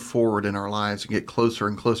of move forward in our lives and get closer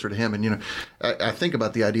and closer to Him. And, I think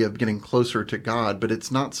about the idea of getting closer to God, but it's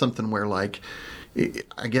not something where, like,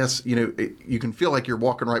 I guess, you can feel like you're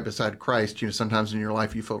walking right beside Christ. Sometimes in your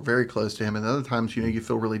life you feel very close to Him, and other times, you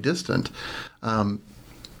feel really distant.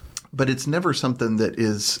 But it's never something that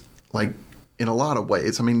is, like, in a lot of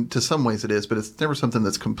ways, I mean, to some ways it is, but it's never something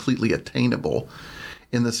that's completely attainable,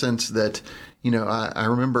 in the sense that, I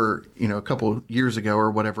remember, a couple years ago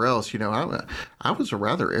or whatever else, I was a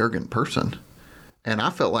rather arrogant person. And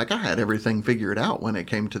I felt like I had everything figured out when it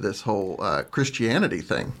came to this whole Christianity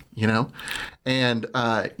thing, And,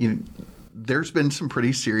 there's been some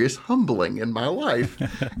pretty serious humbling in my life.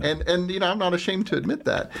 and I'm not ashamed to admit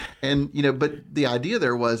that. And, but the idea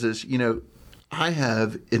there is, I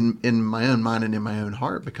have, in my own mind and in my own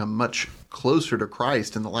heart, become much closer to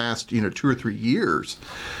Christ in the last, 2 or 3 years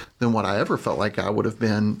than what I ever felt like I would have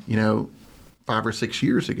been, 5 or 6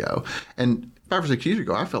 years ago. And 5 or 6 years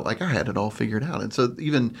ago, I felt like I had it all figured out. And so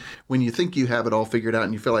even when you think you have it all figured out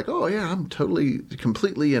and you feel like, oh, yeah, I'm totally,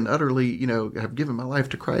 completely and utterly, have given my life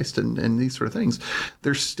to Christ and these sort of things,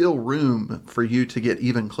 there's still room for you to get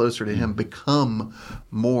even closer to Him, become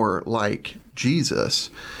more like Jesus.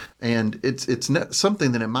 And it's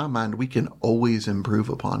something that in my mind we can always improve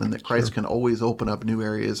upon, and that Christ can always open up new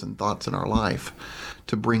areas and thoughts in our life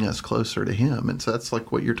to bring us closer to Him. And so that's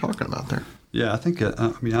like what you're talking about there. Yeah, I think,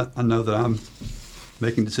 I know that I'm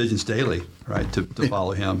making decisions daily, right, to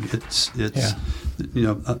follow Him.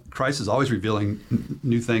 Christ is always revealing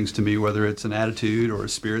new things to me, whether it's an attitude or a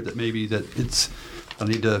spirit that maybe that I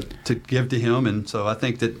need to give to Him. And so I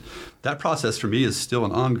think that process for me is still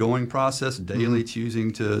an ongoing process, daily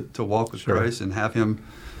choosing to walk with Christ and have Him,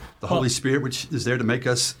 the Holy Spirit, which is there to make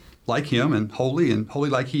us like Him and holy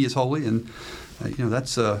like He is holy. And,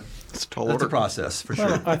 that's a process for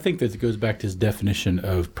sure. I think that it goes back to His definition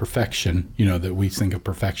of perfection, that we think of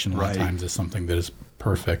perfection a lot of times as something that is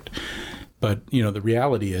perfect. But, the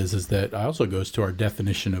reality is that it also goes to our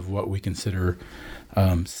definition of what we consider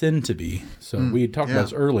sin to be. So we talked about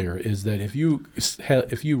this earlier, is that if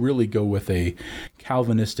you really go with a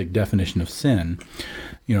Calvinistic definition of sin,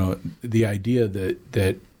 the idea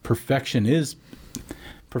that perfection is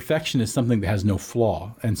something that has no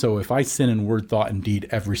flaw. And so if I sin in word, thought, and deed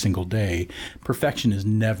every single day, perfection is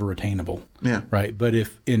never attainable. Yeah. Right? But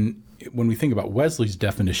when we think about Wesley's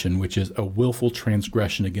definition, which is a willful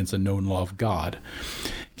transgression against a known law of God,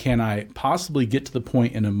 can I possibly get to the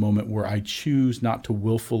point in a moment where I choose not to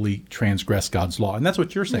willfully transgress God's law? And that's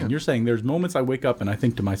what you're saying. Yeah. You're saying there's moments I wake up and I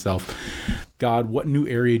think to myself, God, what new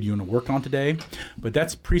area do you want to work on today? But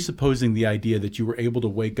that's presupposing the idea that you were able to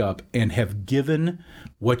wake up and have given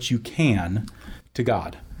what you can to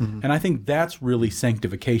God. Mm-hmm. And I think that's really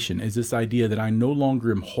sanctification, is this idea that I no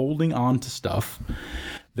longer am holding on to stuff,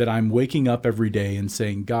 that I'm waking up every day and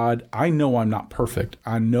saying, God, I know I'm not perfect.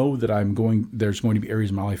 I know that there's going to be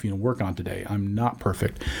areas in my life you want to work on today. I'm not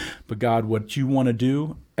perfect. But God, what you want to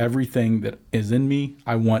do, everything that is in me,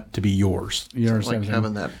 I want to be yours. You understand? Like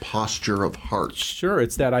having that posture of heart. Sure.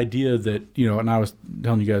 It's that idea that, and I was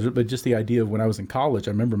telling you guys, but just the idea of when I was in college,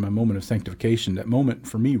 I remember my moment of sanctification, that moment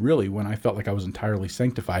for me really when I felt like I was entirely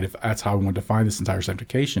sanctified, if that's how I wanted to define this entire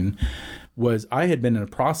sanctification, was I had been in a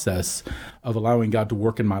process of allowing God to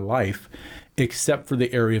work in my life, except for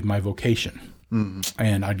the area of my vocation. Mm-hmm.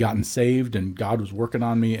 And I'd gotten saved and God was working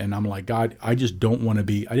on me. And I'm like, God, I didn't want to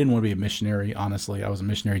be a missionary. Honestly, I was a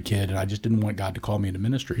missionary kid and I just didn't want God to call me into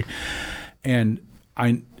ministry. And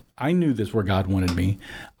I knew this where God wanted me.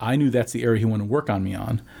 I knew that's the area He wanted to work on me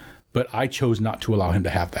on, but I chose not to allow Him to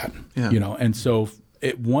have that, And so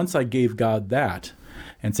once I gave God that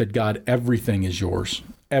and said, God, everything is yours.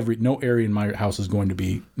 No area in my house is going to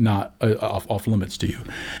be not off limits to you.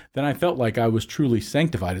 Then I felt like I was truly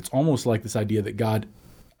sanctified. It's almost like this idea that God,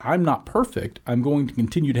 I'm not perfect. I'm going to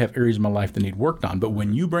continue to have areas of my life that need worked on. But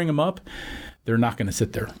when you bring them up, they're not going to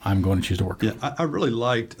sit there. I'm going to choose to work. Yeah, I really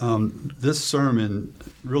liked this sermon.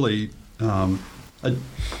 Really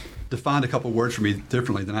defined a couple of words for me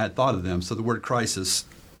differently than I had thought of them. So the word crisis.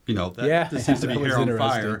 This seems to be hair on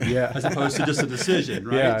fire, as opposed to just a decision,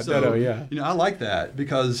 right? Yeah, so, I like that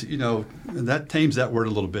because, that tames that word a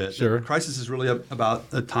little bit. Sure. Crisis is really about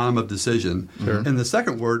a time of decision. Sure. And the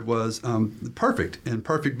second word was perfect, and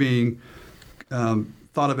perfect being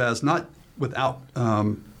thought of as not without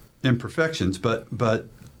imperfections, but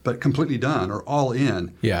completely done or all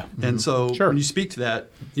in. Yeah. Mm-hmm. And so when you speak to that,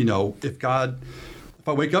 if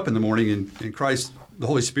I wake up in the morning and Christ, the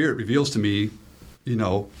Holy Spirit reveals to me,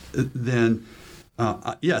 then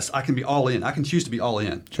yes, I can be all in. I can choose to be all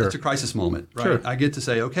in. Sure. It's a crisis moment, right? Sure. I get to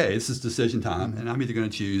say, okay, this is decision time, and I'm either going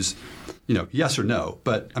to choose, yes or no.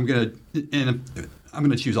 But I'm going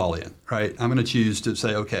to choose all in, right? I'm going to choose to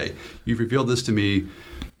say, okay, you've revealed this to me.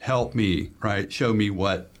 Help me, right? Show me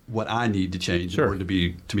what I need to change in order to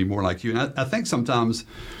be more like you. And I think sometimes,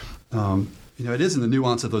 it is in the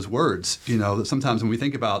nuance of those words. That sometimes when we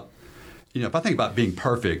think about, if I think about being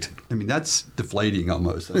perfect, I mean, that's deflating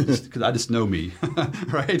almost, because I just know me,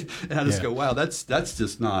 right? And I just go, wow, that's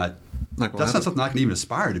just not something I can even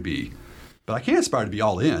aspire to be. But I can aspire to be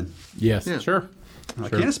all in. Yes, sure. I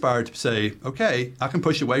can aspire to say, okay, I can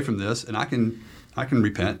push away from this, and I can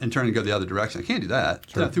repent and turn and go the other direction. I can't do that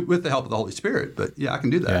with the help of the Holy Spirit, but I can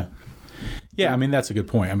do that. Yeah, I mean, that's a good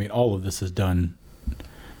point. I mean, all of this is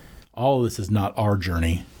not our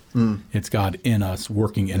journey. It's God in us,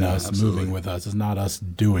 working in us, absolutely. moving with us. It's not us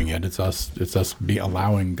doing it. It's us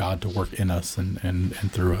allowing God to work in us and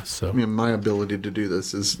through us. So I mean, my ability to do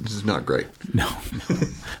this is not great. No.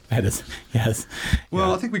 That is, yes.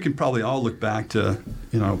 Well, I think we can probably all look back to,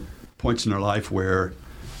 points in our life where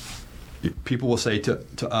people will say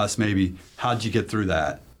to us maybe, how'd you get through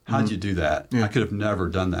that? How'd you do that? I could have never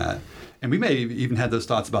done that. And we may even had those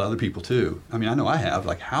thoughts about other people too. I mean, I know I have,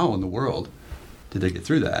 like, how in the world did they get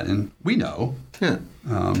through that? And we know. Yeah.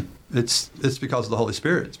 It's because of the Holy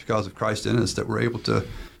Spirit. It's because of Christ in us that we're able to,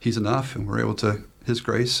 He's enough, and we're able to, His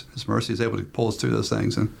grace, His mercy is able to pull us through those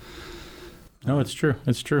things. And no, it's true.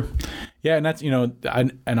 It's true. Yeah, and that's,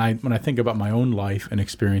 when I think about my own life and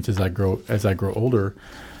experience as I grow older,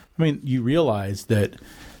 I mean, you realize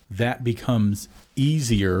that becomes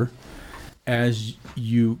easier as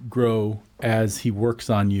you grow, as He works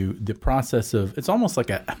on you. The process of it's almost like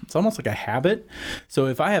a habit. So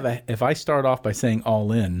if I start off by saying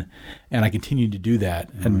all in, and I continue to do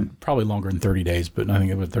that, and probably longer than 30 days, but I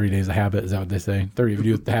think about 30 days a habit. Is that what they say? 30 if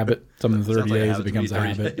you do the habit, something in 30 days it becomes a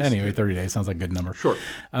habit. Anyway, 30 days sounds like a good number. Sure.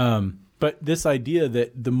 But this idea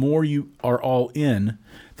that the more you are all in,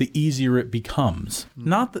 the easier it becomes.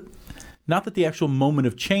 Not that the actual moment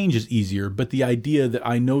of change is easier, but the idea that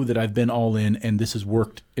I know that I've been all in and this has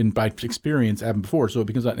worked in by experience happened before. So it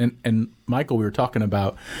becomes, and Michael, we were talking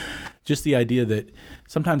about just the idea that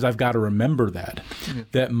sometimes I've got to remember that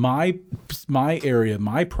my area,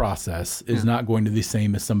 my process is not going to be the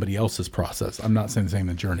same as somebody else's process. I'm not saying the same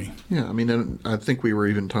in the journey. Yeah, I mean, and I think we were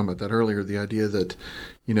even talking about that earlier, the idea that,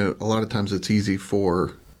 a lot of times it's easy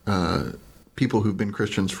for people who've been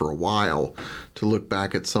Christians for a while to look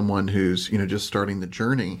back at someone who's, just starting the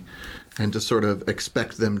journey and to sort of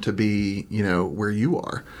expect them to be, where you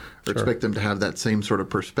are, or expect them to have that same sort of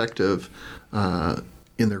perspective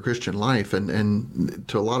in their Christian life. And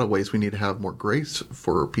to a lot of ways, we need to have more grace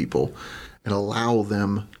for people and allow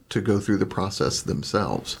them to go through the process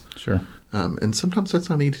themselves. Sure. And sometimes that's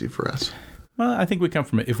not easy for us. Well, I think we come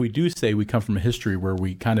from a history where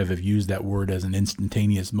we kind of have used that word as an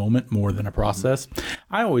instantaneous moment more than a process.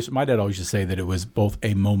 My dad always used to say that it was both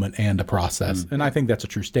a moment and a process. And I think that's a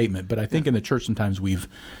true statement. But I think in the church sometimes we've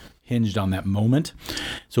hinged on that moment.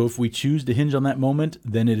 So if we choose to hinge on that moment,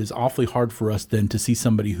 then it is awfully hard for us then to see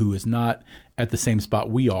somebody who is not at the same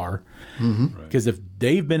spot we are. Because if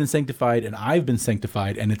they've been sanctified and I've been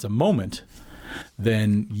sanctified and it's a moment,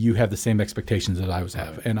 then you have the same expectations that I always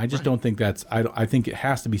have. And I just don't think I think it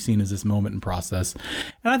has to be seen as this moment and process.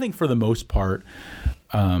 And I think for the most part,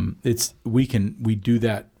 we can do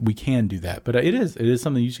that. But it is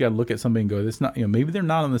something you just got to look at somebody and go, it's not, maybe they're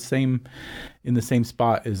not in the same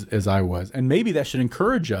spot as I was. And maybe that should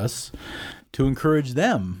encourage us to encourage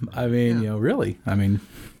them. I mean, really, I mean.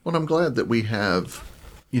 Well, I'm glad that we have,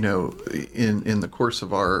 in the course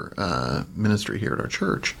of our ministry here at our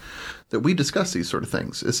church, that we discuss these sort of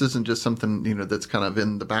things. This isn't just something, that's kind of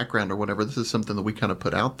in the background or whatever. This is something that we kind of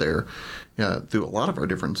put out there through a lot of our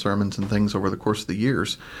different sermons and things over the course of the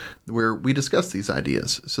years, where we discuss these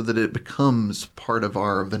ideas so that it becomes part of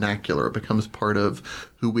our vernacular. It becomes part of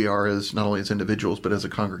who we are as not only as individuals, but as a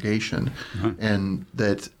congregation. And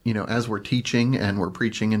that, as we're teaching and we're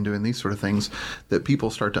preaching and doing these sort of things, that people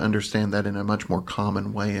start to understand that in a much more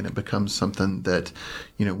common way. And it becomes something that,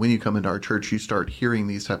 when you come into our church, you start hearing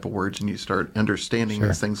these type of words and you start understanding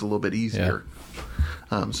these things a little bit easier.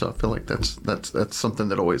 So I feel like that's something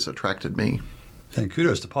that always attracted me. And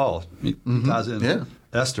kudos to Paul. He ties in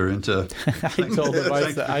Esther into. I told him,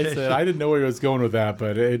 I said I didn't know where he was going with that,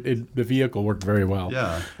 but the vehicle worked very well.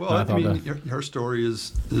 Yeah. Well, I mean, her story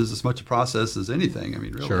is as much a process as anything. I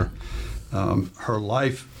mean, really. Sure. Her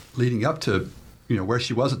life leading up to where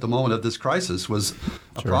she was at the moment of this crisis was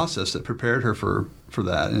a process that prepared her for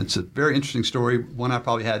that. And it's a very interesting story, one I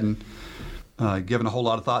probably hadn't given a whole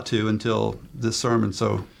lot of thought to until this sermon.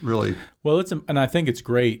 So really, well, and I think it's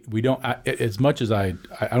great. We don't, as much as I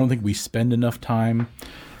don't think we spend enough time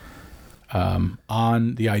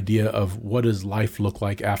on the idea of what does life look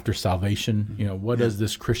like after salvation. What does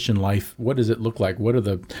this Christian life, what does it look like? What are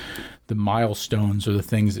the milestones or the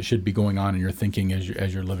things that should be going on in your thinking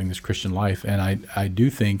as you're living this Christian life? And I do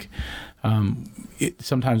think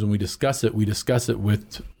sometimes when we discuss it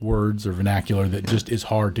with words or vernacular that just is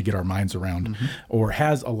hard to get our minds around, or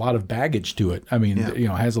has a lot of baggage to it. I mean,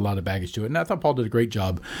 has a lot of baggage to it. And I thought Paul did a great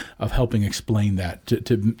job of helping explain that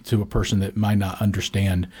to a person that might not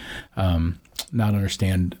understand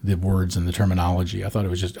the words and the terminology. I thought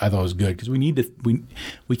it was good, because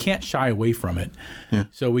we can't shy away from it. Yeah.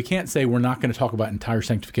 So we can't say we're not going to talk about entire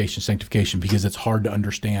sanctification because it's hard to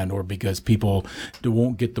understand, or because people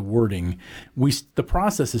won't get the wording. The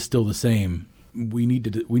process is still the same. We need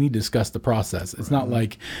to discuss the process. It's not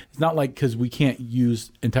like because we can't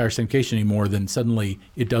use entire sanctification anymore, then suddenly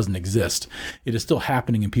it doesn't exist. It is still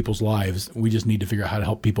happening in people's lives. We just need to figure out how to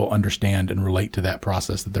help people understand and relate to that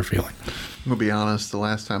process that they're feeling. I'm gonna be honest. The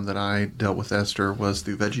last time that I dealt with Esther was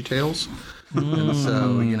through VeggieTales. And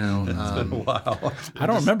so, it's been a while. I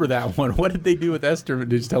don't remember that one. What did they do with Esther?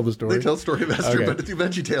 Did you tell the story? They tell the story of Esther, but through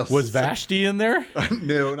VeggieTales. Was Vashti in there?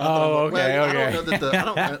 No, not okay. I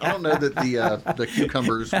don't know that the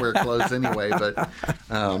cucumbers wear clothes anyway, but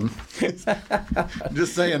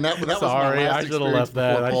just saying that was Sorry, my last I should have left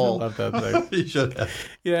that. I should have left that thing. You should have.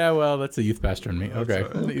 Yeah, well, that's the youth pastor in me. Okay,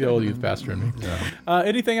 right. The old youth pastor in me. Yeah.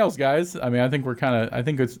 Anything else, guys? I mean, I think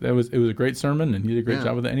it was a great sermon, and you did a great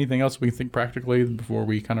job with it. Anything else we can think practically before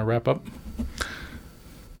we kind of wrap up?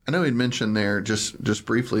 I know he'd mentioned there just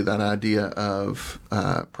briefly that idea of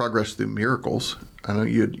progress through miracles. I know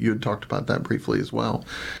you had talked about that briefly as well.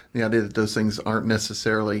 The idea that those things aren't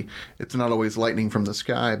necessarily, it's not always lightning from the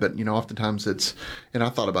sky, but oftentimes it's, and I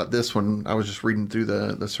thought about this when I was just reading through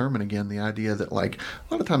the sermon again, the idea that like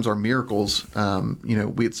a lot of times our miracles,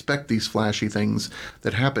 we expect these flashy things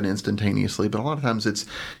that happen instantaneously, but a lot of times it's,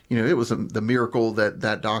 it was the miracle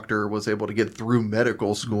that doctor was able to get through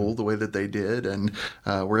medical school the way that they did, and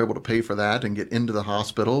were able to pay for that and get into the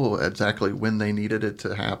hospital exactly when they needed it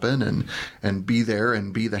to happen, and be there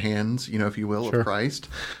and be the hands, if you will, of Christ.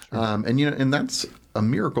 And that's a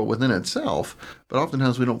miracle within itself, but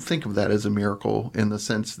oftentimes we don't think of that as a miracle in the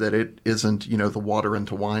sense that it isn't, the water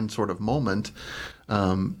into wine sort of moment.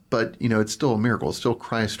 But, it's still a miracle. It's still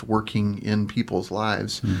Christ working in people's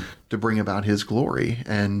lives to bring about his glory.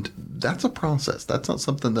 And that's a process. That's not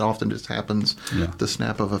something that often just happens at the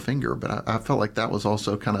snap of a finger. But I felt like that was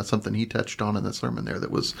also kind of something he touched on in the sermon there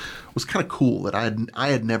that was kind of cool, that I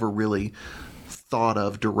had never really thought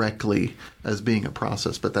of directly as being a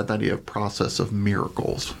process, but that idea of process of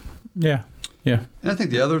miracles. Yeah. And I think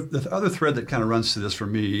the other thread that kind of runs through this for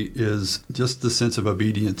me is just the sense of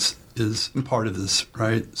obedience is part of this,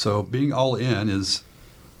 right? So being all in is,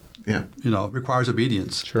 requires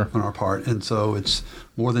obedience on our part. And so it's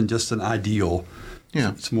more than just an ideal.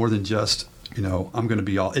 Yeah. It's more than just, I'm going to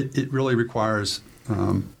be all, it really requires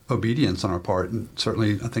obedience on our part. And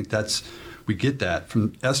certainly I think we get that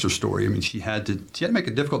from Esther's story. I mean, she had to make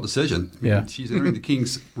a difficult decision. I mean, she's entering the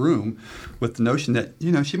king's room with the notion that,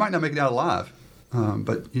 she might not make it out alive.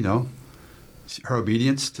 But, her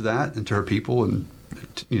obedience to that and to her people, and,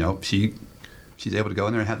 she's able to go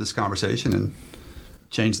in there and have this conversation and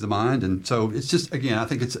change the mind. And so it's just, again, I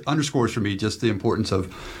think it underscores for me just the importance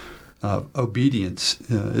of obedience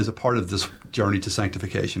is a part of this journey to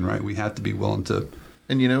sanctification, right? We have to be willing to.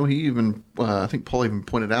 And, he even, I think Paul even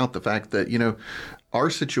pointed out the fact that, our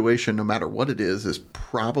situation, no matter what it is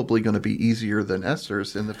probably going to be easier than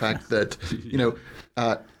Esther's, in the fact that,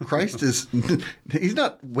 Christ he's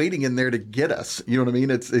not waiting in there to get us. You know what I mean?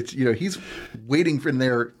 It's he's waiting in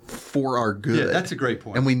there for our good. Yeah, that's a great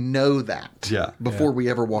point. And we know that before we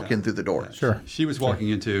ever walk in through the door. Sure. She was walking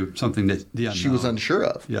into something that the unknown. She was unsure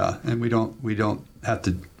of. Yeah, and we don't have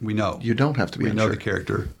to, we know. You don't have to be unsure. We know the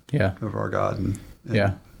character of our God. And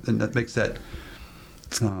that makes that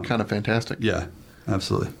kind of fantastic. Yeah,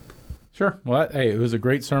 absolutely. Sure. Well, it was a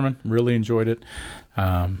great sermon. Really enjoyed it.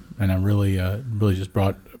 And I really just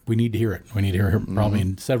we need to hear it. We need to hear it probably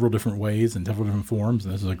in several different ways and several different forms.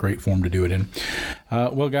 And this is a great form to do it in.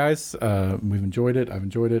 Well, guys, we've enjoyed it. I've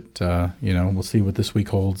enjoyed it. We'll see what this week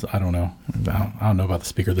holds. I don't know. I don't know about the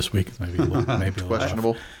speaker this week. Maybe a little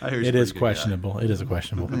questionable. It is questionable. It is a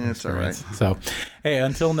questionable. It's all right. So, hey,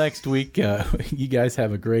 until next week, you guys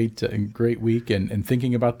have a great week and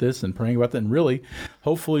thinking about this and praying about that. And really,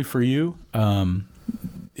 hopefully for you,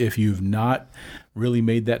 if you've not really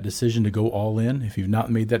made that decision to go all in. If you've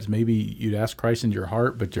not made that, maybe you'd ask Christ into your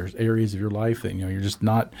heart, but there's areas of your life that you're just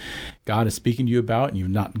not, God is speaking to you about, and you've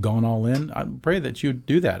not gone all in. I pray that you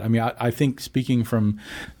do that. I mean, I think speaking from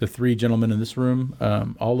the three gentlemen in this room,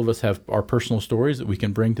 all of us have our personal stories that we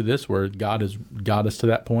can bring to this, where God has got us to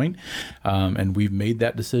that point, and we've made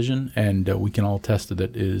that decision, and we can all attest that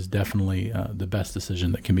it is definitely the best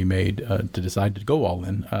decision that can be made to decide to go all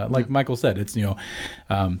in. Like Michael said, it's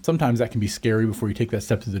sometimes that can be scary before you take that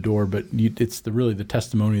step through the door, but it's really the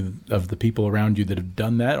testimony of the people around you that have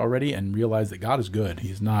done that already and realize that God is good.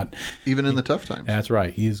 He's not even in the tough times. That's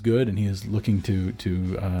right. He is good, and He is looking to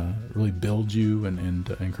really build you and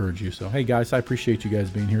encourage you. So, hey guys, I appreciate you guys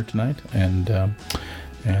being here tonight, and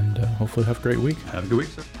hopefully have a great week. Have a good week,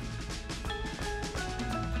 sir.